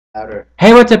Outer.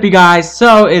 Hey, what's up, you guys?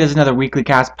 So, it is another Weekly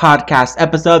Cast podcast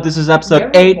episode. This is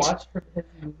episode 8. Watch his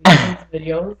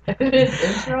videos and his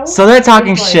intro. So, they're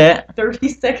talking is like shit. 30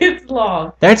 seconds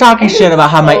long. They're talking And shit it's about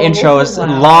how my so intro is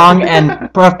loud. long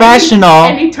and professional.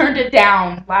 And he turned it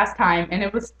down last time, and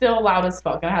it was still loud as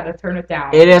fuck, and I had to turn it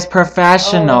down. It is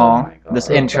professional, Oh my God. this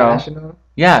intro. Professional?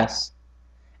 Yes.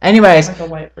 Anyways, Like a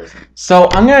white person. so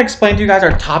I'm going to explain to you guys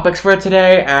our topics for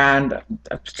today, and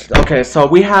okay, so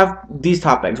we have these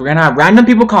topics. We're going to have random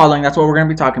people calling, that's what we're going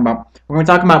to be talking about. We're going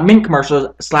to be talking about mint commercials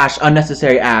 /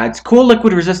 unnecessary ads, cool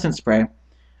liquid resistant spray,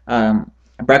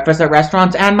 breakfast at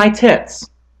restaurants, and my tits.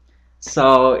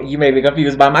 So you may be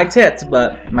confused by my tits,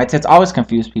 but my tits always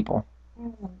confuse people.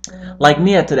 Like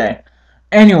Mia today.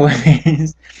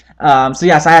 Anyways, so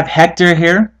yes, I have Hector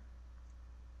here.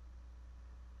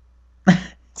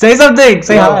 Say something.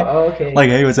 Say hi. Oh, okay. Like,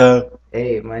 hey, what's up?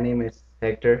 Hey, my name is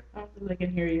Hector. I don't think they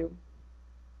can hear you.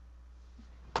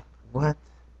 What?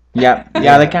 Yeah,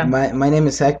 they can. My name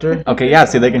is Hector. Okay, yeah,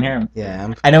 see, they can hear him.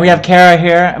 Yeah, I know we have Cara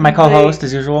here, my co-host,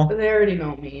 as usual. They already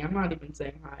know me. I'm not even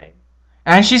saying hi.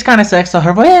 And she's kind of sick, so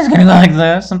her voice is going to go like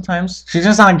this sometimes. She's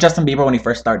just sound like Justin Bieber when he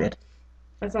first started.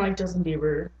 That's not like Justin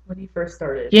Bieber when he first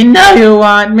started. You know you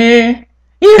want me.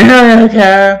 You know you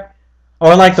care.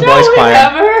 Or like the boys'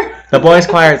 choir. The boys'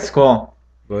 choir at school.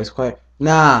 Boys choir.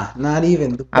 Nah, not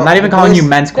even. I'm not even calling you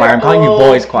men's choir. I'm calling you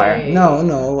boys' choir. Okay.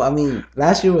 No. I mean,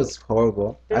 last year was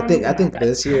horrible. I think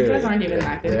this year. You guys aren't even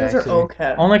that good. You they're guys are actually-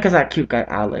 okay. Only because that cute guy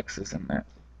Alex is in there.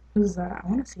 Who's that? I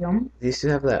want to see him. They used to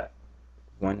have that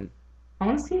one. I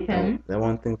want to see him. That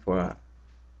one thing for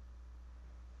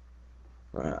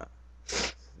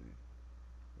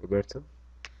Roberto.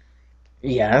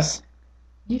 Yes.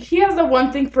 He has the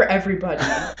one thing for everybody.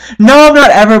 No, not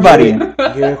everybody.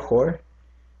 You're a whore.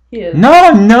 He is. No,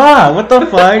 I'm not. What the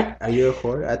fuck? Are you a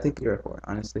whore? I think you're a whore.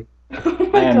 Honestly. Oh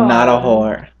my I am God. not a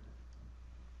whore.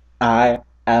 I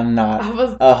am not I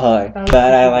was. a whore, That was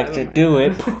but I stupid. like to do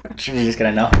it. You're just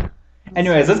gonna know.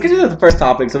 Anyways, let's get to the first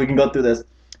topic so we can go through this.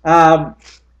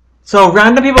 So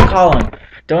random people calling.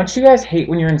 Don't you guys hate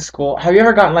when you're in school? Have you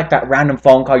ever gotten like that random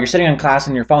phone call? You're sitting in class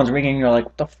and your phone's ringing and you're like,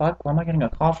 what the fuck? Where am I getting a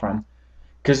call from?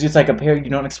 Because it's like a pair you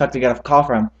don't expect to get a call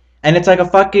from. And it's like a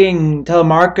fucking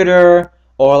telemarketer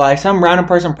or like some random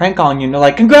person prank calling you and they're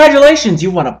like, congratulations,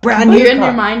 you won a brand But new you're in car.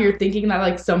 your mind, you're thinking that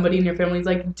like somebody in your family's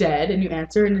like dead, and you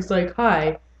answer, and it's like,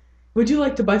 "Hi, would you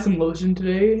like to buy some lotion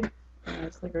today?" And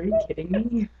it's like, "Are you kidding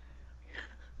me?"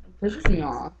 It pisses me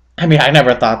off. I mean, I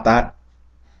never thought that.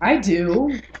 I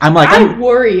do. I'm like, I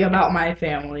worry about my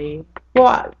family.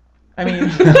 what? I mean,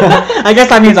 I guess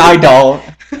that means I don't.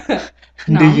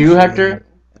 No, Do I'm you, sure Hector?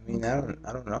 I mean, I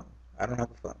don't know. I don't have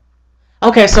a phone.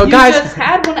 Okay, so You guys, just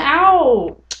had one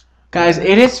out. guys,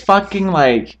 it is fucking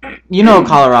like, you know,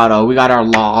 Colorado, we got our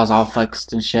laws all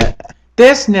fixed and shit.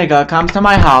 This nigga comes to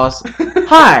my house,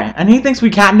 hi, and he thinks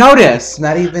we can't notice. It's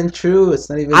not even true. It's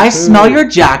not even I true. smell your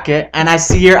jacket and I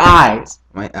see your eyes.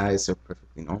 My eyes are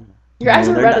perfectly normal. Your eyes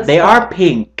No, are they're red not. as They are fuck.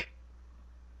 pink.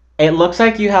 It looks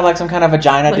like you have like some kind of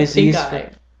vagina Like disease. pink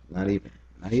eye. Not even.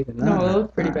 No, they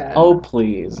look pretty bad. Oh,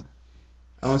 please.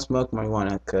 I don't smoke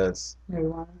marijuana because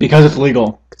Because it's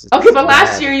legal. it's Okay, but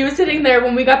last bad. year you were sitting there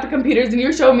when we got the computers and you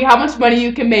were showing me how much money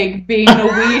you can make being a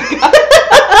weed guy.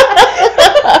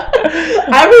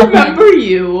 I remember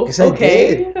you. Yes, I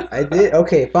Okay. did. I did.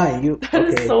 Okay, fine. You. That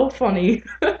is Okay. so funny.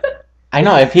 I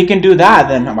know, if he can do that,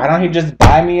 then why don't he just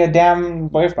buy me a damn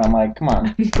boyfriend? Like, come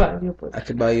on. I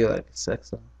could buy you like a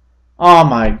sex doll. Oh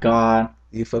my god.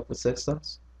 Do you fuck with sex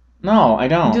dolls? No, I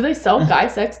don't. Do they sell guy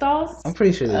sex dolls? I'm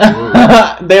pretty sure they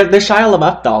do. they're Shia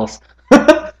LaBeouf dolls.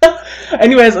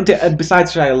 Anyways,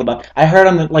 besides Shia LaBeouf, I heard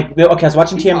on the okay, I was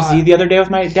watching He's TMZ hot. the other day with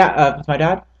my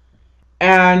dad,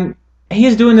 and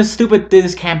he's doing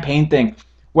this campaign thing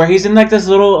where he's in like this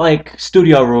little like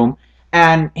studio room,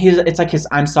 and it's like his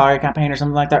I'm sorry campaign or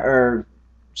something like that, or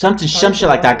some shit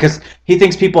like that, because he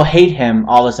thinks people hate him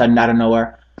all of a sudden out of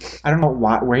nowhere. I don't know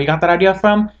where he got that idea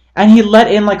from. And he let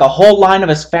in like a whole line of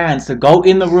his fans to go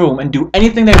in the room and do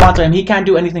anything they want to him. He can't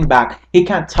do anything back. He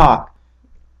can't talk.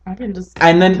 I can just.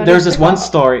 And then cut there's his this dick one off.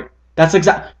 story. That's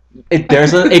it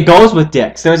goes with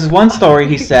dicks. There's this one story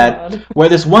he said God. where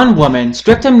this one woman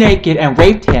stripped him naked and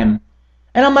raped him.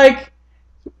 And I'm like,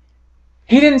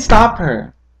 he didn't stop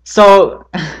her. So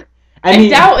I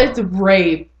doubt it's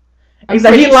rape. I'm he's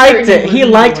like, he pretty liked sure it. He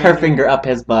was liked her doing it. finger up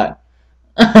his butt.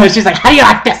 She's like, how do you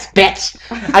like this, bitch?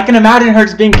 I can imagine her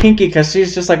just being kinky because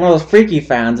she's just like one of those freaky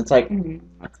fans. It's like, Mhm,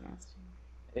 that's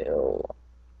nasty. ew.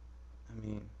 I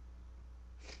mean,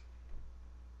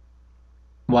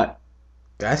 What?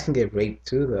 guys can get raped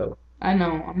too, though. I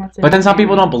know. I'm not saying. But then some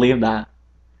people don't believe that.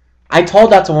 I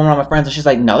told that to one of my friends, and she's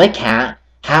like, no, they can't.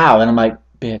 How? And I'm like,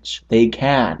 bitch, they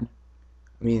can.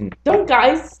 I mean, Don't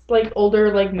guys, like,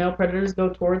 older, like, male predators go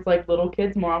towards, like, little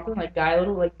kids more often? Like,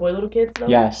 boy little kids, though?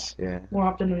 Yes. yeah. More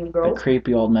often than The girls?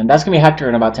 creepy old man. That's gonna be Hector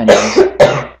in about 10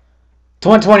 years.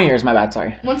 20 years, my bad,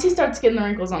 sorry. Once he starts getting the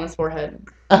wrinkles on his forehead.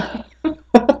 What?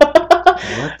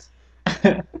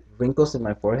 Wrinkles in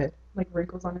my forehead? Like,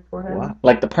 wrinkles on your forehead? Why?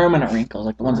 Like the permanent wrinkles,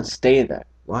 like the ones that stay there.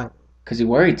 Why? Because you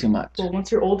worry too much. Well,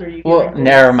 once you're older, you get Well, wrinkles.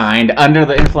 never mind. Under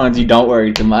the influence, you don't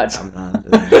worry too much. I'm not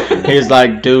doing that. He's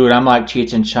like, dude, I'm like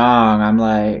Cheech and Chong. I'm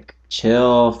like,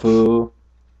 chill, foo.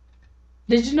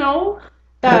 Did you know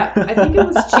that, I think it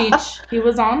was Cheech, he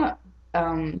was on,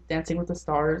 Dancing with the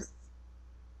Stars.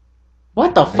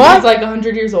 What the He's fuck? like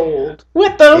 100 years old.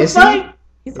 What the Is he? fuck?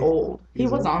 He's Yeah, old. He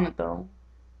he's was old. on it, though.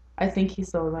 I think he's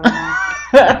still around.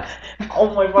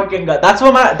 Oh my fucking god. That's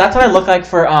what I look like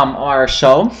for our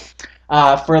show.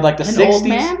 For like the An 60s. old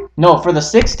man? No, for the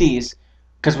 60s,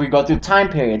 because we go through time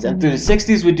periods, and through the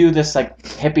 60s we do this like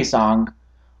hippie song,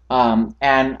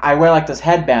 and I wear like this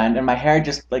headband, and my hair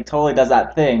just like totally does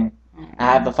that thing. I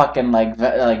have the fucking like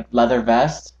leather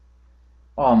vest.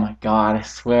 Oh my god, I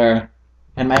swear,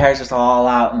 and my hair's just all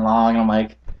out and long, and I'm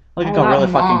like, I look like All a out really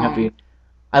and fucking long. hippie.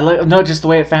 I look no, just the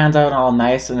way it fans out and all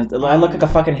nice, and I look like a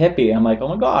fucking hippie. I'm like, oh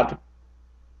my god.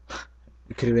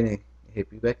 You could have been a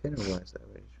hippie back then, or what is that?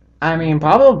 What you're trying to I say? mean,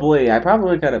 probably. I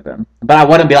probably could have been, but I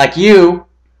wouldn't be like you,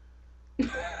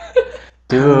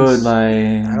 dude.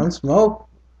 Like, I don't smoke.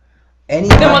 Then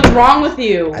what's wrong with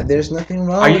you? There's nothing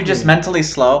wrong. are you with just me. mentally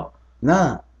slow?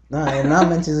 Nah, I am not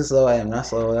mentally slow. I am not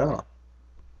slow at all.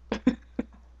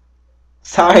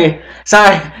 Sorry.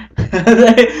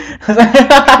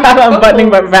 I'm buttoning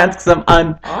my pants because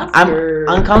I'm Oscar.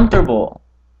 uncomfortable.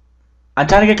 I'm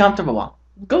trying to get comfortable.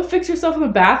 Go fix yourself in the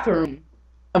bathroom.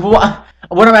 What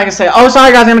am I gonna say? Oh,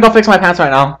 sorry guys, I'm gonna go fix my pants right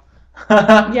now.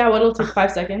 Yeah, what? It'll take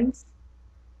 5 seconds.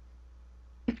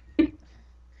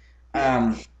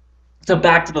 So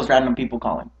back to those random people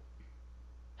calling.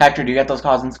 Hector, do you get those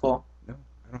calls in school? No,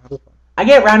 I don't have a phone. I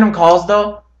get random calls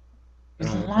though. You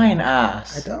No, lying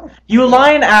ass. I don't. You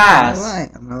lying I'm ass. not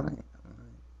lying. I'm not lying.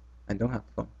 I don't have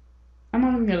a phone. I'm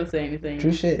not even gonna say anything.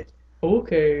 True shit.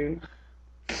 Okay.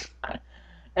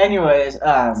 Anyways,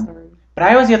 Sorry. but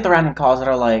I always get the random calls that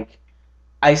are like,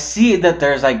 I see that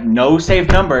there's like no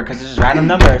saved number because it's just random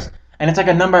numbers, and it's like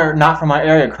a number not from our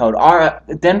area code. Our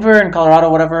Denver and Colorado,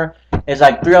 whatever, is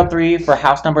like 303 for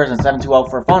house numbers and 720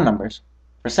 for phone numbers,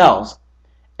 for cells.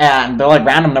 And they're like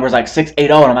random numbers like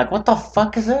 680, and I'm like, what the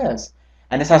fuck is this?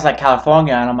 And this has like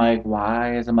California, and I'm like,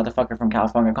 why is a motherfucker from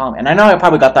California calling me? And I know I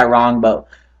probably got that wrong, but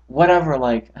whatever,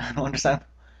 like, I don't understand.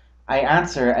 I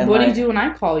answer, and What do like, you do when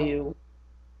I call you?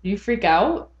 Do you freak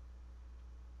out?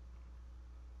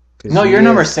 'Cause no, you your guys-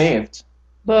 number's saved.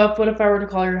 But what if I were to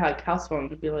call your house phone?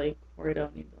 You'd be like worried out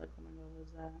and you'd be like, oh my god, what is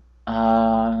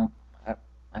that?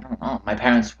 I don't know. My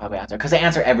parents probably answer because they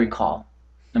answer every call,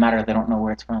 no matter if they don't know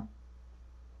where it's from.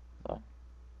 So,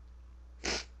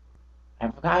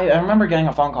 I remember getting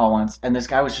a phone call once, and this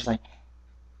guy was just like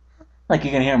you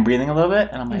can hear him breathing a little bit,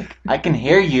 and I'm like, I can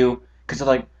hear you, because they're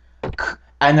like,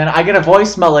 and then I get a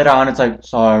voicemail later on. It's like,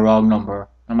 sorry, wrong number.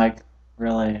 I'm like,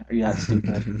 really? Are you that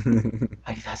stupid?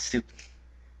 Are you that stupid?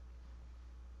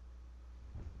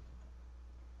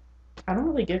 I don't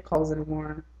really get calls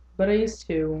anymore, but I used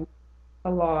to,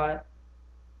 a lot.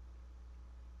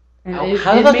 And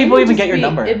How do those people mainly even just get your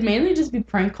number? It'd mainly just be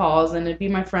prank calls, and it'd be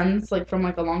my friends like from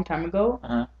like a long time ago,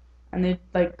 Uh-huh. and they'd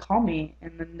like call me,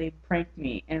 and then they'd prank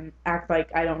me and act like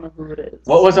I don't know who it is.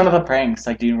 What was one of the pranks?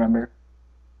 Like, do you remember?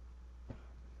 I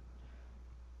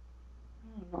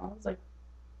don't know. I was like,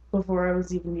 before I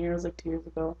was even here, it was like 2 years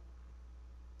ago.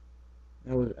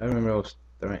 I remember I was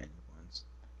threatened once.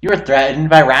 You were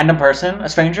threatened by a random person, a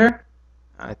stranger?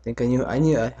 I think I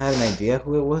had an idea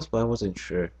who it was, but I wasn't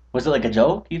sure. Was it like a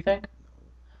joke, you think? It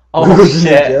Oh, was a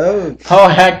shit. joke. Oh,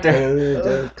 It Hector. was a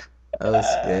joke. I was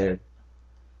scared.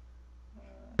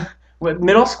 What,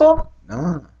 middle school?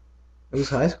 No, it was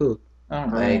high school. Oh,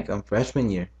 great. Like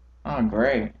freshman year. Oh,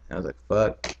 great. I was like,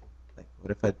 fuck. Like, what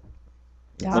if I?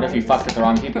 Yeah. What if you fucked with the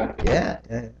wrong people? Yeah.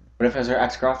 What if it was your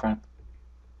ex-girlfriend?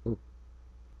 Who?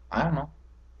 I don't know.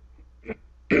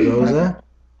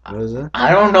 Rosa?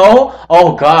 I don't know?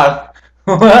 Oh, God.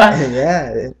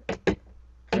 Yeah.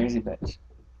 Crazy bitch.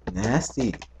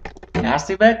 Nasty.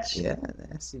 Nasty bitch? Yeah,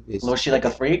 nasty bitch. Was she like a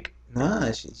freak?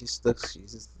 Nah, she's just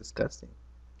disgusting.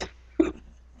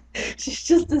 She's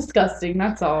just disgusting.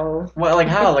 That's all. What, like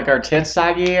how? Like her tits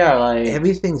saggy or like...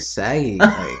 Everything's saggy.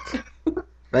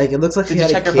 Like it looks like Did she you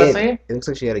had check a her kid. pussy? It looks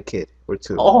like she had a kid or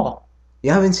two. Oh.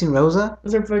 You haven't seen Rosa?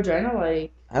 Was her vagina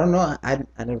like? I don't know. I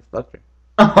never fucked her.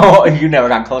 Oh, you never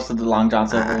got close to the Long John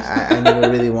Silvers. I never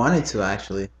really wanted to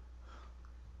actually,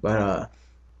 but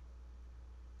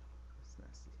it's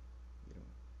nasty.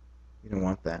 You don't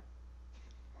want that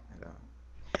at all.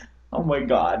 Oh my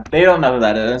god. They don't know who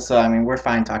that is, so I mean, we're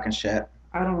fine talking shit.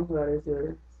 I don't know who that is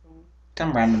either. So.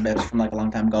 Some random bitch from like a long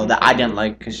time ago that I didn't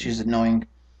like because she's annoying.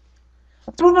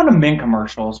 Let's move on to Mint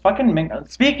commercials. Fucking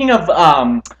Mint. Speaking of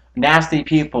nasty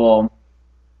people,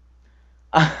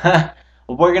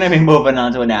 we're gonna be moving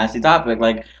on to a nasty topic.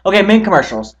 Like, okay, Mint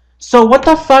commercials. So what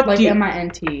the fuck Like do you...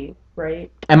 M-I-N-T,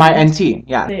 right? M-I-N-T,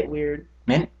 yeah. Say it weird.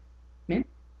 Mint? Mint?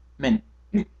 Mint.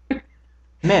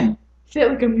 Mint. Say it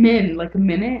like a min, like a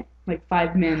minute, like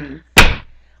 5 mins.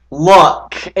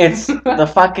 Look, it's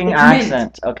the fucking It's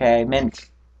accent, okay? Mint.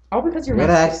 All because you're What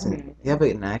Mexican. accent? You have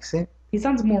an accent? He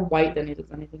sounds more white than he does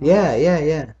anything Yeah.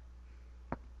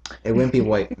 It wouldn't be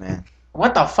white, man.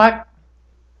 What the fuck?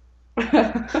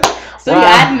 So Wow. you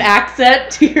add an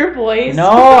accent to your voice? No,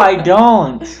 I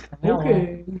don't. No.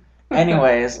 Okay.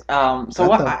 Anyways, so What the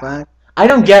what? fuck? I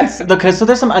don't get because so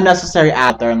there's some unnecessary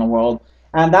ad there in the world,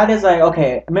 and that is like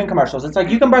okay, Mint commercials. It's like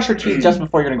you can brush your teeth just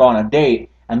before you're gonna go on a date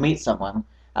and meet someone.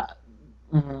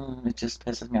 It just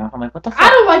pisses me off. I'm like, what the fuck? I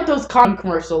don't like those condom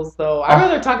commercials though. I'd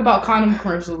rather talk about condom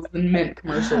commercials than mint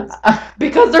commercials.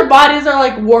 Because their bodies are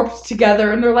like warped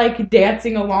together and they're like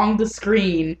dancing along the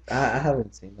screen. I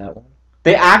haven't seen that one.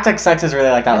 They act like sex is really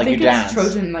like that, I like think you it's dance.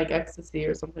 Trojan like ecstasy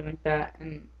or something like that,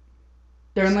 and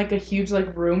they're in like a huge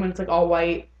like room and it's like all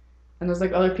white, and there's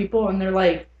like other people and their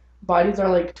like bodies are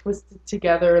like twisted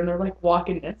together and they're like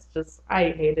walking. It's just I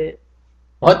hate it.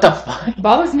 What the fuck? It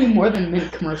bothers me more than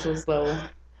mint commercials though.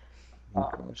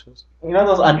 Commercials. You know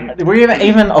those? We're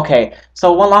even okay.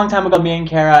 So one long time ago, me and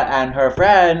Cara and her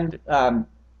friend,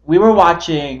 we were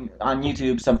watching on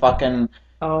YouTube some fucking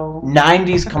Oh.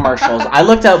 90s commercials. I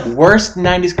looked up worst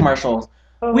 90s commercials.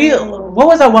 Oh. What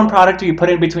was that one product you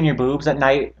put in between your boobs at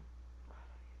night?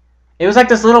 It was like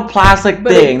this little plastic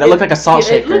But thing that looked like a salt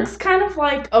shaker. It looks kind of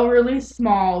like a really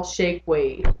small shake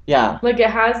weight. Yeah. Like it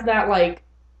has that like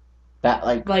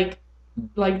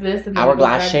like this and then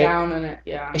hourglass it goes back shape? down and it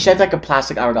It's shaped like a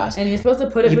plastic hourglass. And you're supposed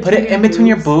to put it. You between put it in between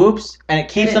your boobs boobs, and it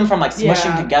keeps them from like smushing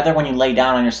yeah. together when you lay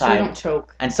down on your so you side don't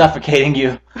choke. and suffocating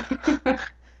you.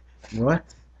 What?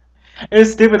 It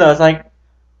was stupid though. It's like,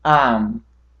 I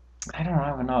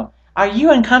don't know. Are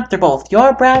you uncomfortable with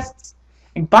your breasts?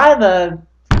 By the,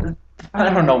 I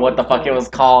don't know what the fuck it was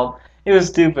called. It was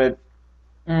stupid.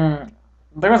 There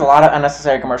was a lot of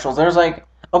unnecessary commercials. There was like,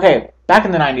 okay, back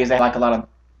in the 90s, they had like a lot of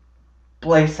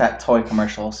playset toy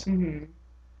commercials. Mm-hmm.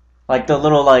 Like the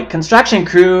little like construction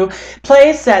crew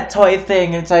playset toy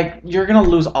thing. It's like you're gonna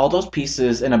lose all those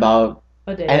pieces in about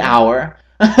A day. an hour.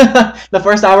 The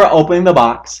first hour opening the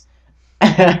box,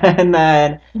 and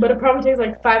then. But it probably takes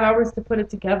like 5 hours to put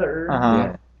it together.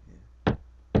 Uh-huh.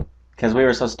 Yeah. Because we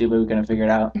were so stupid we couldn't figure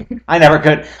it out. I never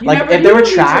could. You Like never, if you there were don't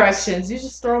need tracks, directions, you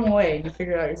just throw them away and you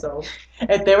figure it out yourself.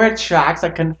 if there were tracks, I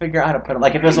couldn't figure out how to put them.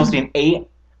 Like if it was supposed to be an 8,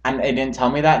 and it didn't tell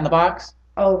me that in the box.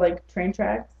 Oh, like train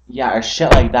tracks? Yeah, or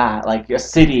shit like that, like a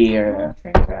city or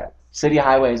Train tracks. city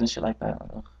highways and shit like that.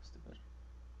 Ugh, stupid.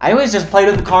 I always just played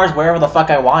with the cars wherever the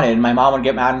fuck I wanted. And my mom would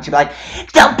get mad and she'd be like,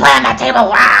 "Don't play on that table!"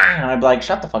 And I'd be like,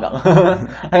 "Shut the fuck up!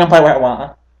 I can play where I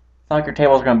want." It's not like your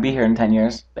tables are gonna be here in 10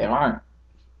 years. They aren't.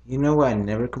 You know what I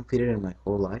never completed in my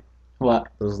whole life? What?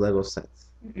 Those Lego sets.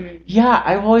 Mm-mm. Yeah,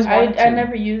 I've always wanted to. I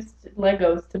never used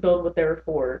Legos to build what they were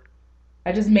for.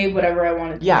 I just made whatever I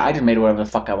wanted to. Yeah, I just made whatever the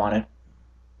fuck I wanted.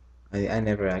 I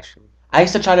never actually. I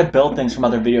used to try to build things from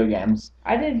other video games.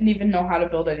 I didn't even know how to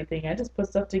build anything. I just put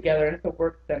stuff together, and if it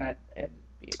worked, then it'd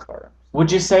be a car.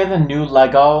 Would you say the new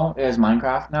Lego is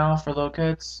Minecraft now for little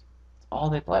kids? It's all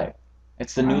they play.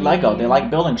 It's the new Lego. They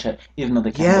like building shit, even though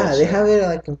they can't Yeah, build they shit. have it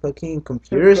like in fucking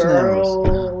computers now.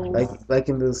 Girls. Like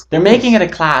in the schools. They're making it a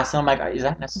class, and I'm like, is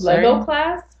that necessary? Lego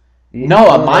class?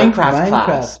 No, a like Minecraft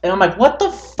class. And I'm like, what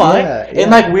the fuck? Yeah, In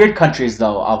like weird countries,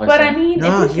 though, obviously. But I mean,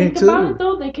 No, if you here think about too. it,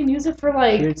 though, they can use it for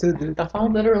Here like too, dude. the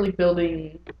fuck? literally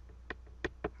building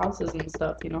houses and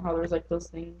stuff. You know how there's like those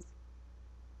things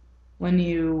when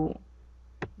you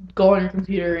go on your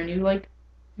computer and you like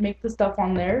make the stuff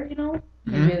on there. You know,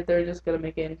 maybe they're just gonna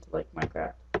make it into like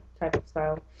Minecraft type of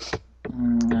style. I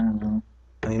don't know.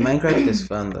 I mean, Minecraft is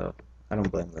fun though. I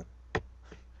don't blame them.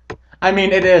 I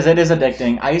mean, it is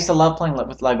addicting. I used to love playing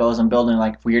with Legos and building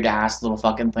like weird ass little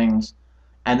fucking things.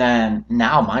 And then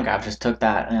now Minecraft just took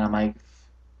that, and I'm like,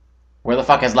 where the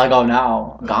fuck is Lego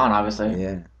now? Gone, obviously.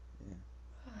 Yeah.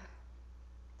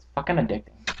 It's fucking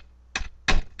addicting.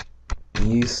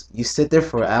 And you sit there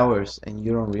for hours and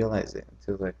you don't realize it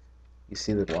until like you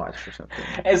see the watch or something.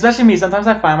 Especially me. Sometimes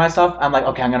I find myself, I'm like,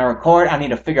 okay, I'm gonna record. I need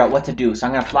to figure out what to do. So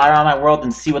I'm gonna fly around my world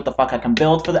and see what the fuck I can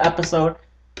build for the episode.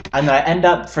 And then I end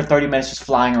up for 30 minutes just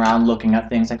flying around looking at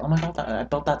things like, oh my god, I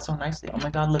built that so nicely. Oh my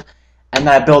god, look. And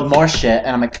then I build more shit, and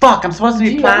I'm like, fuck, I'm supposed to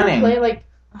be planning. Do you ever play like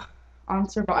on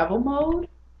survival mode?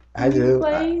 I do.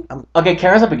 Play? Okay,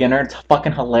 Cara's a beginner. It's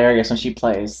fucking hilarious when she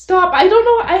plays. Stop! I don't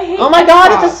know. I hate. Oh my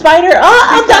god, it's a spider! Oh,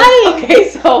 I'm dying! Okay,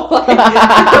 so like,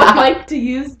 I don't like to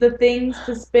use the things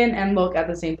to spin and look at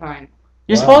the same time.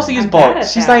 You're Wow. supposed to use I'm bad both. at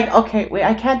She's that. like, okay, wait,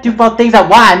 I can't do both things at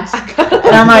once. I gotta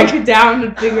And I'm like- look it down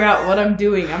and figure out what I'm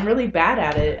doing. I'm really bad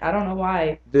at it. I don't know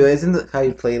why. Dude, isn't it how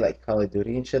you play like Call of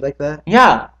Duty and shit like that?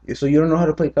 Yeah. So you don't know how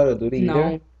to play Call of Duty either?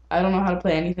 No, I don't know how to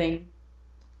play anything.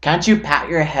 Can't you pat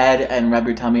your head and rub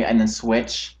your tummy and then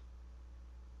switch?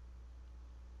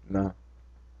 No.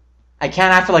 I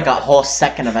can't after like a whole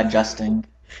second of adjusting.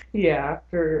 Yeah,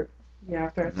 after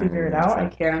I figure it out, I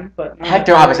can. But not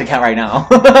Hector after. obviously can't right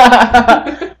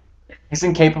now. He's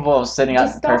incapable of sitting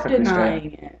Just up stop perfectly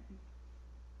denying it. straight.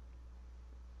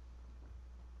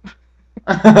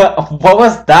 What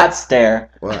was that stare?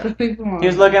 What? He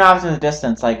was looking off in the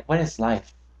distance like, what is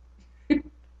life?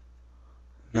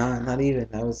 No, not even.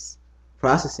 I was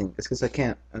processing. It's because I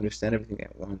can't understand everything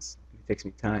at once. It takes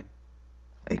me time.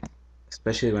 Like,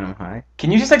 especially when I'm high.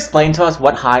 Can you just explain to us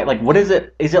what what is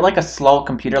it? Is it like a slow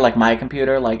computer like my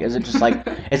computer? Like, is it just like,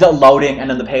 is it loading and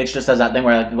then the page just does that thing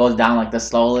where like, it goes down like this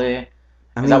slowly?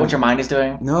 I Is that what your mind is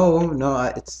doing? No,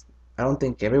 I don't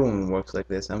think everyone works like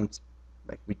this. I'm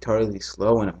like retardedly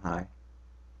slow when I'm high.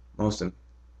 Most of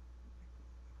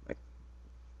them.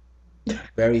 Like,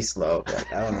 very slow. But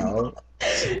I don't know.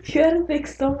 You had to think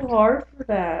so hard for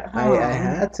that. Huh? I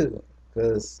had to.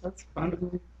 Because That's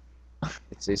fun.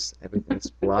 it's just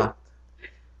everything's blocked.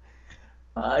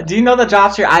 Do you know that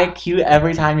drops your IQ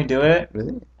every time you do it?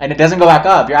 Really? And it doesn't go back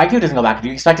up. Your IQ doesn't go back up. Do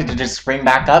you expect it to just spring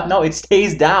back up? No, it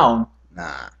stays down.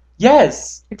 Nah.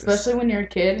 Yes. Especially when you're a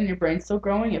kid and your brain's still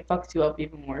growing, it fucks you up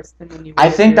even worse than when you. I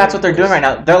think that's what they're doing right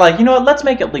now. They're like, you know what? Let's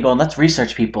make it legal and let's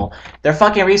research people. They're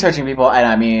fucking researching people, and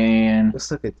I mean, Go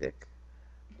suck a dick.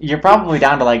 you're probably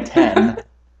down to like 10.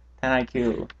 10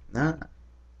 IQ. Nah.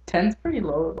 10's pretty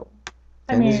low though.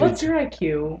 I 10 mean, is What's your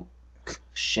IQ?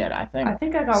 shit, I think. I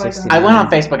think I got like. 69. I went on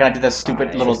Facebook and I did this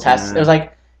stupid little test. It was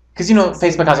like, because you know,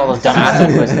 Facebook has all those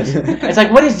dumbass quizzes. It's like,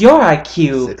 what is your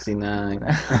IQ? 69.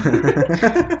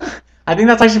 I think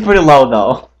that's actually pretty low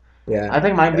though. Yeah. I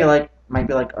think might be like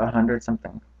 100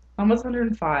 something. Almost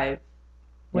 105,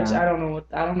 which Yeah. I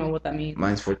don't know what that means.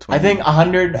 Mine's 420. I think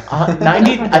 100,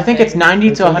 90. I think it's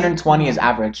 90 to 120 is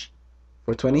average.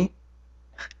 420?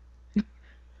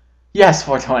 Yes,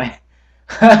 420.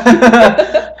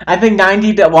 I think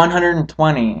 90 to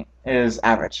 120 is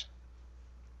average.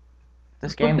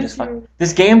 This game What just is fuck. your-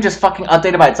 This game just fucking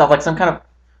updated by itself like some kind of.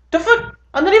 The fuck!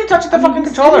 I'm not even touching the fucking I'm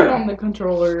sitting controller. on the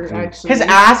controller, actually. His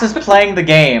ass is playing the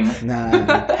game.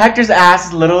 Nah. Hector's ass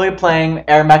is literally playing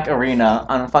Air Mech Arena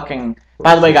on fucking.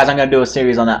 By the way, guys, I'm gonna do a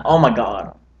series on that. Oh my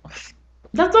god,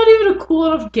 That's not even a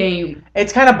cool enough game.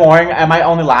 it's kind of boring. It might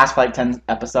only last for like 10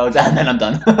 episodes, and then I'm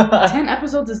done. 10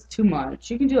 episodes is too much.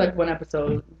 You can do like one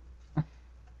episode.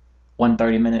 1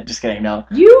 30-minute. Just kidding. No.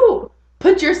 You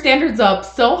put your standards up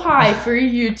so high for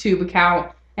your YouTube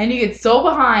account, and you get so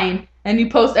behind, and you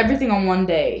post everything on one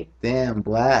day. Damn,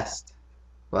 blast.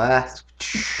 Blast.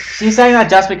 She's saying that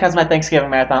just because my Thanksgiving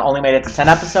marathon only made it to 10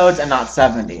 episodes and not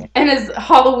 70. And his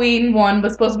Halloween one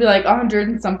was supposed to be like 100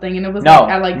 and something, and it was No, like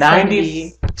at like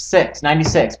 70.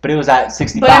 96, but it was at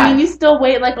 65. But I mean, you still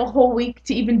wait like a whole week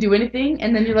to even do anything,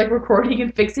 and then you're like recording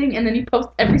and fixing, and then you post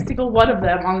every single one of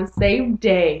them on the same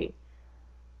day.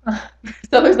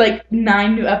 So there's like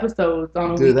 9 new episodes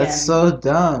on a Dude, weekend. that's so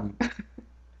dumb.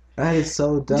 That is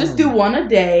so dumb. Just do one a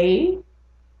day.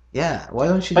 Yeah, why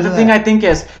don't you But do the thing I that? think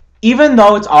is, even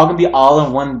though it's all gonna be all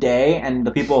in one day, and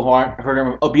the people who are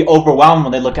gonna be overwhelmed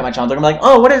when they look at my channel, they're gonna be like,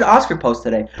 "Oh, what did Oskar post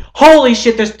today? Holy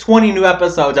shit! There's 20 new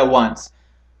episodes at once."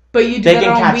 But you do They that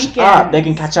can on catch weekends. up. They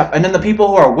can catch up, and then the people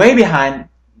who are way behind,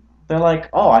 they're like,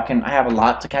 "Oh, I have a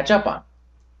lot to catch up on."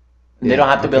 And they don't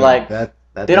have to be okay, like, that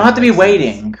they don't does have to be make sense.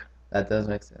 waiting. That does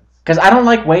make sense. Cause I don't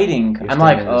like waiting. Your I'm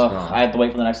like, statement is ugh, wrong. I have to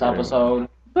wait for the next Very episode.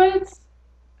 But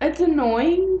it's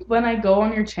annoying when I go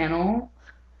on your channel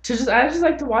I just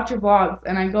like to watch your vlogs,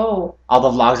 and I go, All the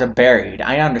vlogs are buried.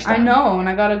 I I understand. know, and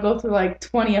I gotta go through like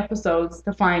 20 episodes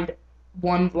to find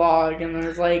one vlog, and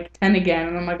there's like 10 again,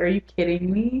 and I'm like, are you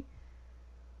kidding me?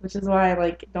 Which is why I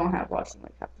like don't have watching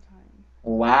like half the time.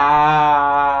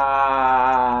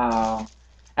 Wow.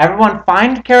 Everyone,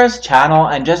 find Cara's channel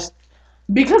and just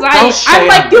Because Don't I'm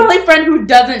like shame. the only friend who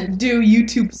doesn't do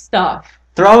YouTube stuff.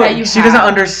 throw That it. you She doesn't have.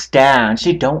 understand.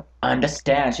 She don't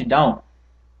understand. She don't.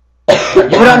 You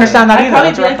wouldn't understand that I'd either. probably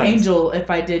That's be a like reference. Angel if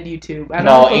I did YouTube. I'd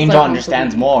No, only post, Angel like, once a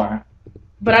understands week. more.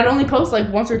 But I'd only post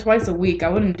like once or twice a week. I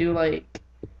wouldn't do like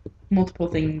multiple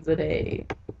things a day.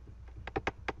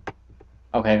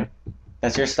 Okay,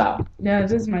 that's your style. Yeah,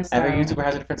 this is my style. Every YouTuber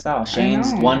has a different style.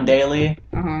 Shane's know. one daily.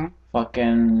 Uh-huh.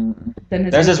 Fucking. Then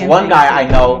his There's this weekend one thing guy I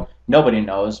is know nobody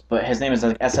knows, but his name is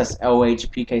like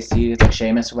SSOHPKC. It's like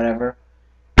Seamus or whatever.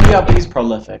 He's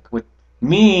prolific, which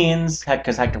means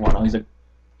because Hector won't know. He's like,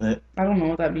 I don't know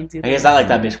what that means either. he's not like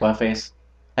that bitch face.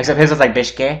 Except his is like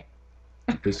bishke.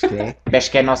 Bishke.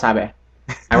 Bishke no sabe.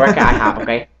 I work at IHOP,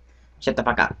 okay? Shut the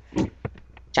fuck up.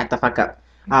 Shut the fuck up.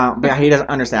 But yeah, he doesn't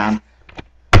understand.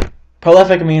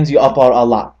 Prolific means you upload a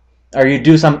lot. Or you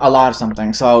do a lot of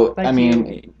something. So, Like I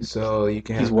mean, So you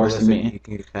can He's have worse than prolific,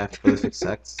 me. You can have prolific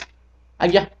sex.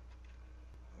 Yeah.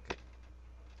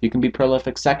 You can be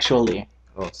prolific sexually.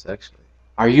 Oh, sexually.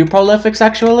 Are you prolific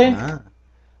sexually? Nah,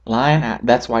 Lying at.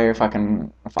 That's why you're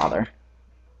fucking a father.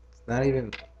 it's not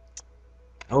even.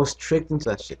 I was tricked into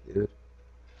that shit, dude.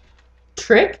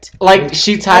 Tricked? Like,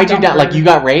 she tied you down. Like, you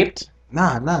got raped?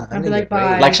 Nah, I I'd be didn't like, get raped.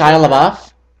 bye. Like Shia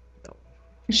LaBeouf? No.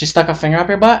 She stuck a finger up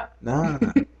your butt? Nah,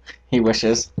 He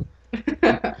wishes.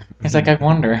 He's like, I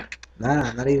wonder.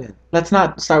 nah, not even. Let's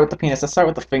not start with the penis. Let's start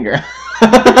with the finger.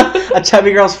 A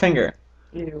chubby girl's finger.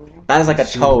 Ew. That is like a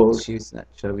toad. She's not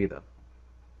chubby though.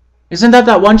 Isn't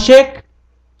that one chick?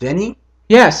 Jenny?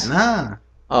 Yes. Nah.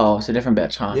 Oh, it's a different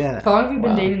bitch, huh? Yeah. How long have you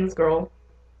been Wow. dating this girl?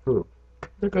 Who?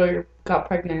 The girl you got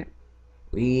pregnant.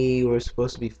 We were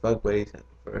supposed to be fuck buddies at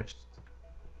first.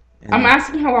 And I'm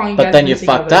asking how long you But guys then been you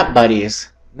fucked together. up,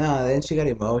 buddies. Nah, then she got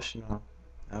emotional.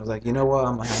 I was like, you know what?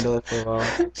 I'm gonna handle it for a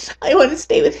while. I want to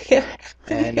stay with him.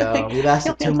 And we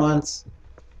lasted 2 months.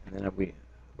 And then we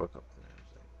broke up.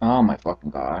 Oh my fucking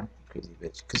god. Crazy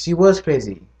bitch. Cause she was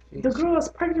crazy. The girl is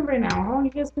pregnant right now. How long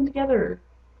have you guys been together?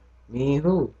 Me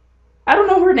who? I don't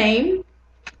know her name.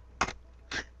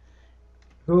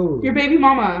 Who? Your baby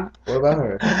mama. What about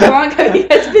her? How long have you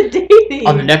guys been dating?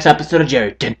 On the next episode of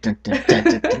Jerry. Dun, dun, dun, dun,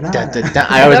 dun, dun, Nah. dun, dun, dun.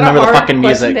 I Is always that a remember the hard fucking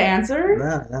question music. to answer?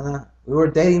 Nah. We were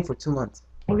dating for 2 months.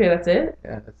 Okay, that's it.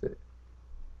 Yeah, that's it.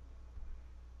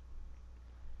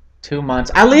 2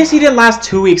 months. At least he didn't last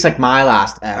 2 weeks like my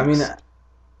last ex. I mean,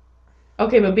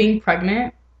 Okay, but being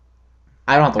pregnant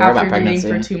I don't have to worry after about dating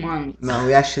pregnancy. for 2 months. no,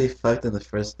 we actually fucked on the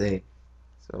first day.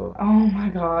 So. Oh my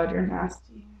god, you're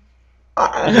nasty.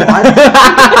 What? I'm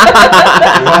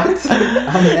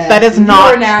That is You're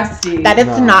not. nasty. That is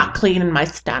No. not clean in my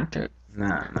standards.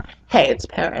 Nah. Hey, it's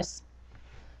Paris.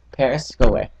 Paris, go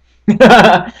away.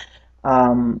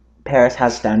 Paris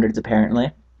has standards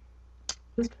apparently.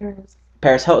 Who's Paris?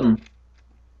 Paris Hilton.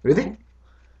 Really?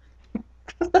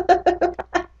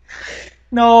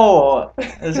 No,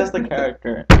 it's just the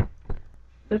character.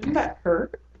 Doesn't that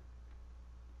hurt?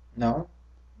 No,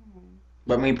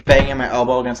 but me banging my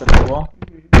elbow against the table.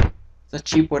 It's a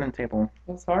cheap wooden table.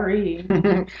 Well, sorry.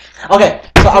 Okay,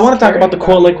 so I want to talk about the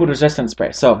cool liquid resistance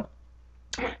spray. So,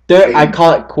 I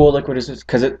call it cool liquid resistance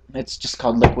because it's just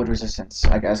called liquid resistance.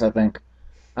 I guess I think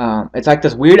it's like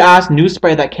this weird ass new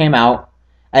spray that came out,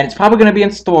 and it's probably gonna be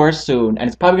in stores soon, and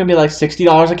it's probably gonna be like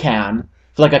 $60 a can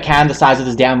for like a can the size of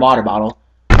this damn water bottle.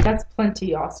 That's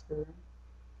plenty, Oscar.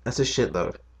 That's a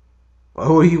shitload. Why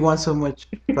would you want so much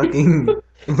fucking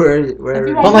where If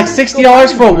you But want like one, $60 go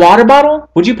for a buy one. water bottle?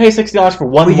 Would you pay $60 for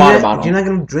one But water bottle? You're not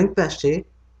gonna drink that shit.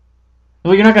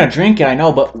 Well, you're not gonna drink it, I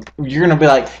know, but you're gonna be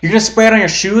like, you're gonna spray it on your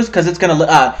shoes because it's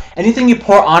gonna, anything you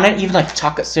pour on it, even like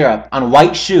chocolate syrup, on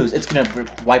white shoes, it's gonna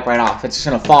wipe right off. It's just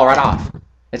gonna fall right off.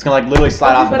 It's gonna like literally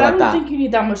slide off But and I go don't like that. think you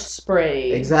need that much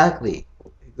spray. Exactly.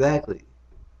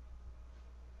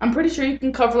 I'm pretty sure you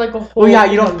can cover like a whole Well, yeah,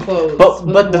 you thing don't. of clothes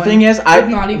with But the one- thing is, with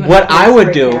not even what a I would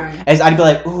spray do can. is I'd be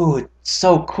like, ooh, it's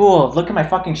so cool. Look at my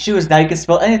fucking shoes. Now you can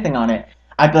spill anything on it.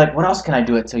 I'd be like, what else can I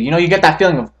do it to? You know, you get that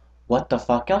feeling of, what the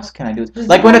fuck else can I do? Just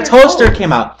Like do when a it on your toaster clothes.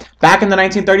 came out. Back in the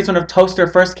 1930s when a toaster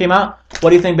first came out, what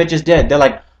do you think bitches did? They're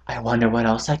like, I wonder what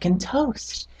else I can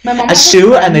toast. My mom A had this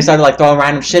shoe, friend- and they started like throwing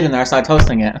random shit in there. I started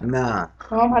toasting it. Nah.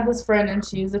 My mom had this friend and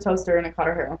she used a toaster and it caught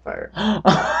her hair on fire.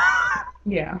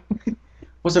 Yeah.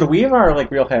 Was it a weave or like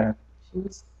real hair? She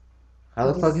was.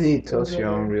 How the fuck do you It was toast your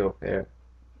own over. real hair?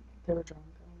 They were drunk.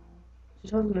 I don't know. She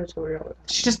told me to all the time.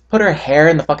 She just put her hair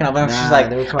in the fucking oven. She's Nah, like,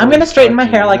 they were I'm probably gonna straighten my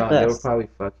fucking. hair like No, They were this. probably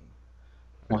fucking.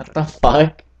 What the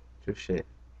fuck? True shit.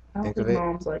 I don't Think think of it.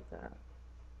 mom's like that.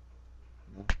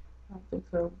 No. I don't think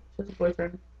so. She has a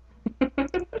boyfriend.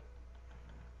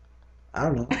 I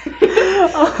don't know.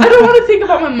 I don't want to think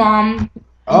about my mom,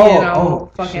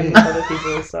 fucking shit. with other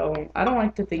people, so I don't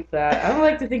like to think that. I don't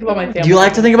like to think about my family. Do you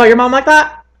like to think about your mom like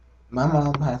that? My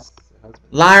mom has a husband.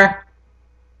 Liar.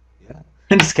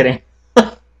 Just kidding.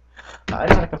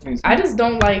 I just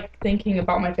don't like thinking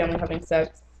about my family having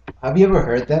sex. Have you ever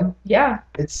heard them? Yeah,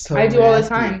 It's so I do all the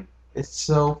nasty. time. It's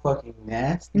so fucking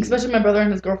nasty. Especially my brother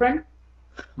and his girlfriend.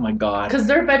 Oh my god. Because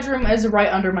their bedroom is right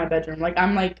under my bedroom. Like,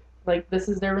 I'm like this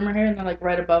is their room right here, and they're like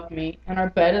right above me. And our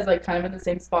bed is like kind of in the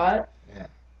same spot. Yeah.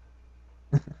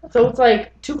 So it's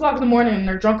like 2 o'clock in the morning, and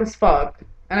they're drunk as fuck.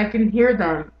 And I can hear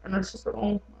them. And it's just like,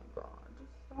 oh my god.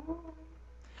 Just stop.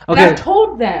 And Okay. I've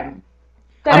told them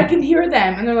that I can hear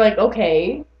them. And they're like,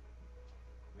 okay.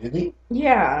 Really?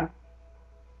 Yeah.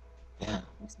 Yeah.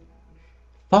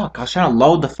 Fuck, I was trying to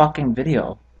load the fucking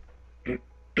video.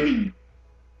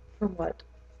 For what?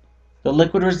 The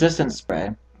liquid resistance spray.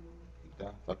 You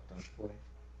done fucked up, boy.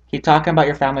 Keep talking about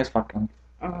your family's fucking.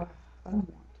 I don't want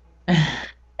to.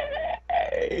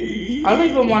 I don't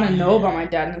even want to know about my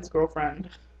dad and his girlfriend.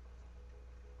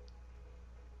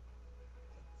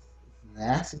 It's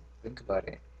nasty to think about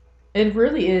it. It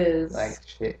really is. Like,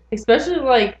 shit. Especially,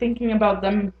 like, thinking about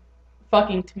them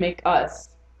fucking to make us.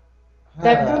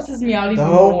 That grosses me out even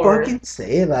Don't more. fucking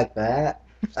say it like that.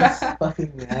 That's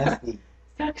fucking nasty.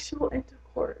 Sexual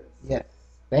intercourse. Yes.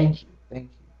 Thank you. Thank you.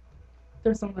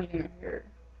 There's something in her hair.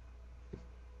 It's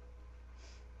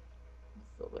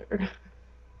so weird.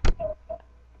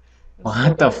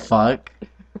 What the fuck?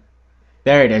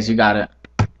 There it is, you got it.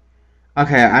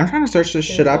 Okay, I'm trying to search this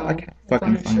shit up. I can't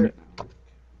fucking find it.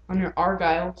 On your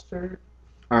Argyle shirt.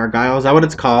 Argyle, is that what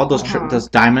it's called? Those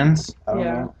diamonds? I don't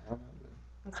Yeah. know.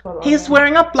 That's called He's Argyle.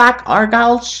 wearing a black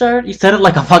Argyle shirt. You said it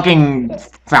like a fucking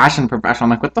fashion professional. I'm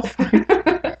like, what the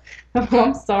fuck? Oh,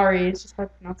 I'm sorry. It's just hard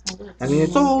to pronounce my words. I mean,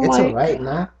 it's So, like- alright,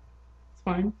 nah. It's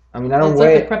fine. I mean, I don't It's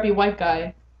wear like it. a preppy white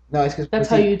guy. No, it's because That's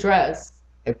how you dress.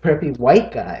 A preppy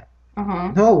white guy.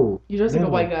 Uh-huh. No. You dress like a No.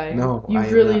 white guy. No, You I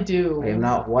am really not. do. I am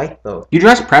not white though. You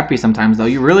dress preppy sometimes, though.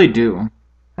 You really do.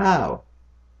 How?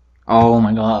 Oh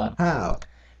my god. How?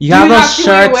 You Do have you those not see what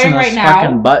you're shirts and wearing those right now?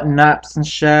 fucking button-ups and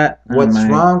shit. What's Oh my-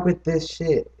 wrong with this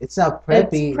shit? It's not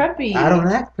preppy. It's preppy. I don't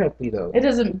act preppy though. That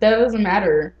doesn't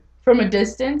matter. From a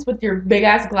distance with your big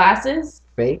ass glasses.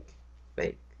 Fake.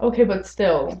 Fake. Okay, but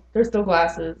still. They're still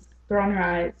glasses. They're on your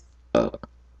eyes.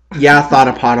 Yeah,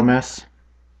 thoughtopotamus.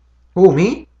 Who,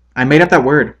 me? I made up that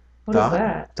word. What is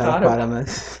that?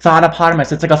 Thoughtopotamus.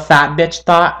 Thoughtopotamus. It's like a fat bitch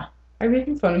thought. Are you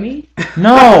making fun of me?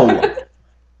 No!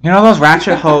 You know those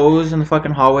ratchet hoes in the fucking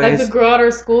Like hallways? the girl at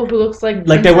our school who looks like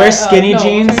Like they wear skinny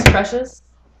jeans? Princess Precious.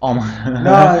 Oh my.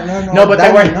 No. No, but that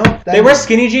they no, wear that wear no.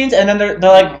 skinny jeans and then they're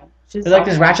like She's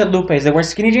these ratchet lupes. They wear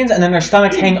skinny jeans and then their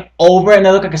stomachs hang over and they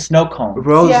look like a snow cone.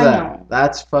 Rosa. Yeah, no.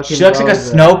 That's fucking She looks like a Rosa.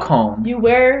 snow cone. You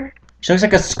wear She looks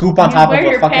like a scoop on top of wear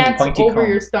a your fucking pants pointy over cone.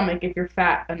 your stomach if you're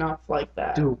fat enough like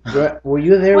that. Dude, were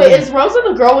you there? Wait, when- is Rosa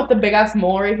the girl with the big ass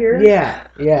mole right here? Yeah.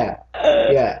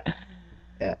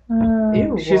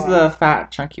 Ew, She's why? the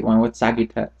fat, chunky one with saggy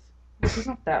tits. She's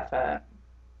not that fat.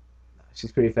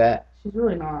 She's pretty fat. She's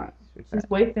really not. She's She's fat.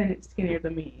 way skinnier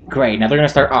than me. Great. Now they're gonna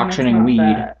start And that's auctioning not weed.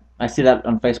 fat. I see that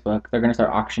on Facebook. They're gonna start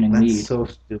auctioning That's weed. so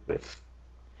stupid.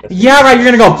 That's Yeah, right. You're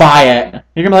gonna go buy it.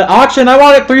 You're gonna be like, auction. I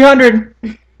want it 300.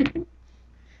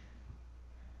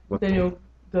 What Then the- you'll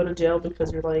go to jail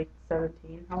because you're like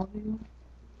 17. How old are you?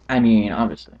 I mean,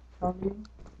 obviously. How old are you?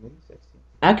 Maybe 16.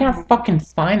 I can't fucking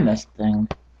find this thing.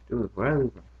 Dude, where are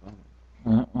you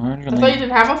from? I thought you didn't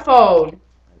have a phone.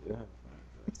 I do have a phone,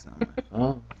 but it's not my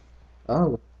phone.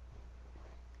 Oh,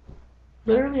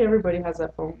 Literally everybody has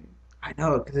that phone. I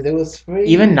know, because it was free.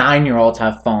 Even 9-year-olds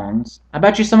have phones. I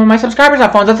bet you some of my subscribers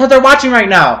have phones. That's what they're watching right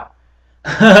now.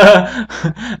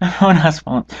 Everyone has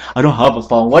phones. I don't have a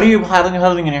phone. What are you holding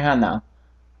in your hand now?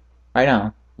 Right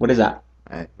now. What is that?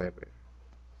 Alright, vibrator.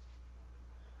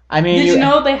 I mean, Did you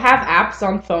know they have apps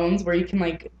on phones where you can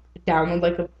like download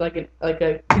like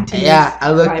a continuous Yeah,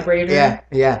 I looked. vibrator?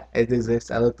 Yeah, it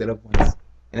exists. I looked it up once.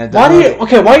 And I Why do you? downloaded it.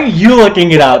 Okay, why are you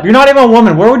looking it up? You're not even a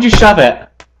woman. Where would you shove it?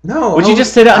 No. Would I you was-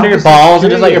 just sit it I under your was balls and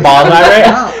just let your curious. balls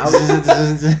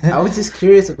vibrate? No, I was just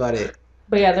curious about it.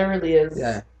 But yeah, there really is.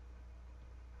 Yeah.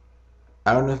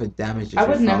 I don't know if it damages. I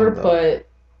would your never phone, though. put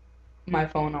my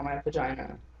phone on my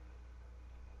vagina.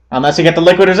 Unless you get the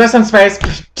liquid resistance sprays.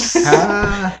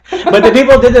 Ah. But the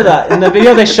people did that. In the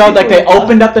video they showed like they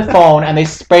opened up the phone and they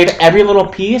sprayed every little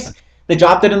piece. They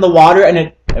dropped it in the water and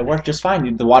it worked just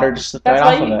fine. The water just slipped right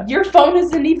That's off why of it. your phone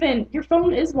isn't even. Your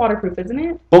phone is waterproof, isn't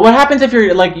it? But what happens if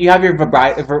you're like you have your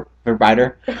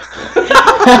vibrator?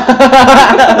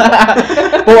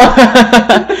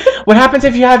 What happens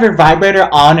if you have your vibrator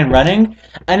on and running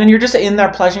and then you're just in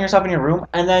there pleasuring yourself in your room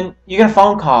and then you get a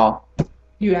phone call?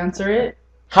 You answer it.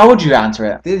 How would you answer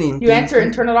it? Didn't even You answer it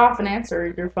and turn it off and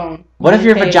answer your phone. What if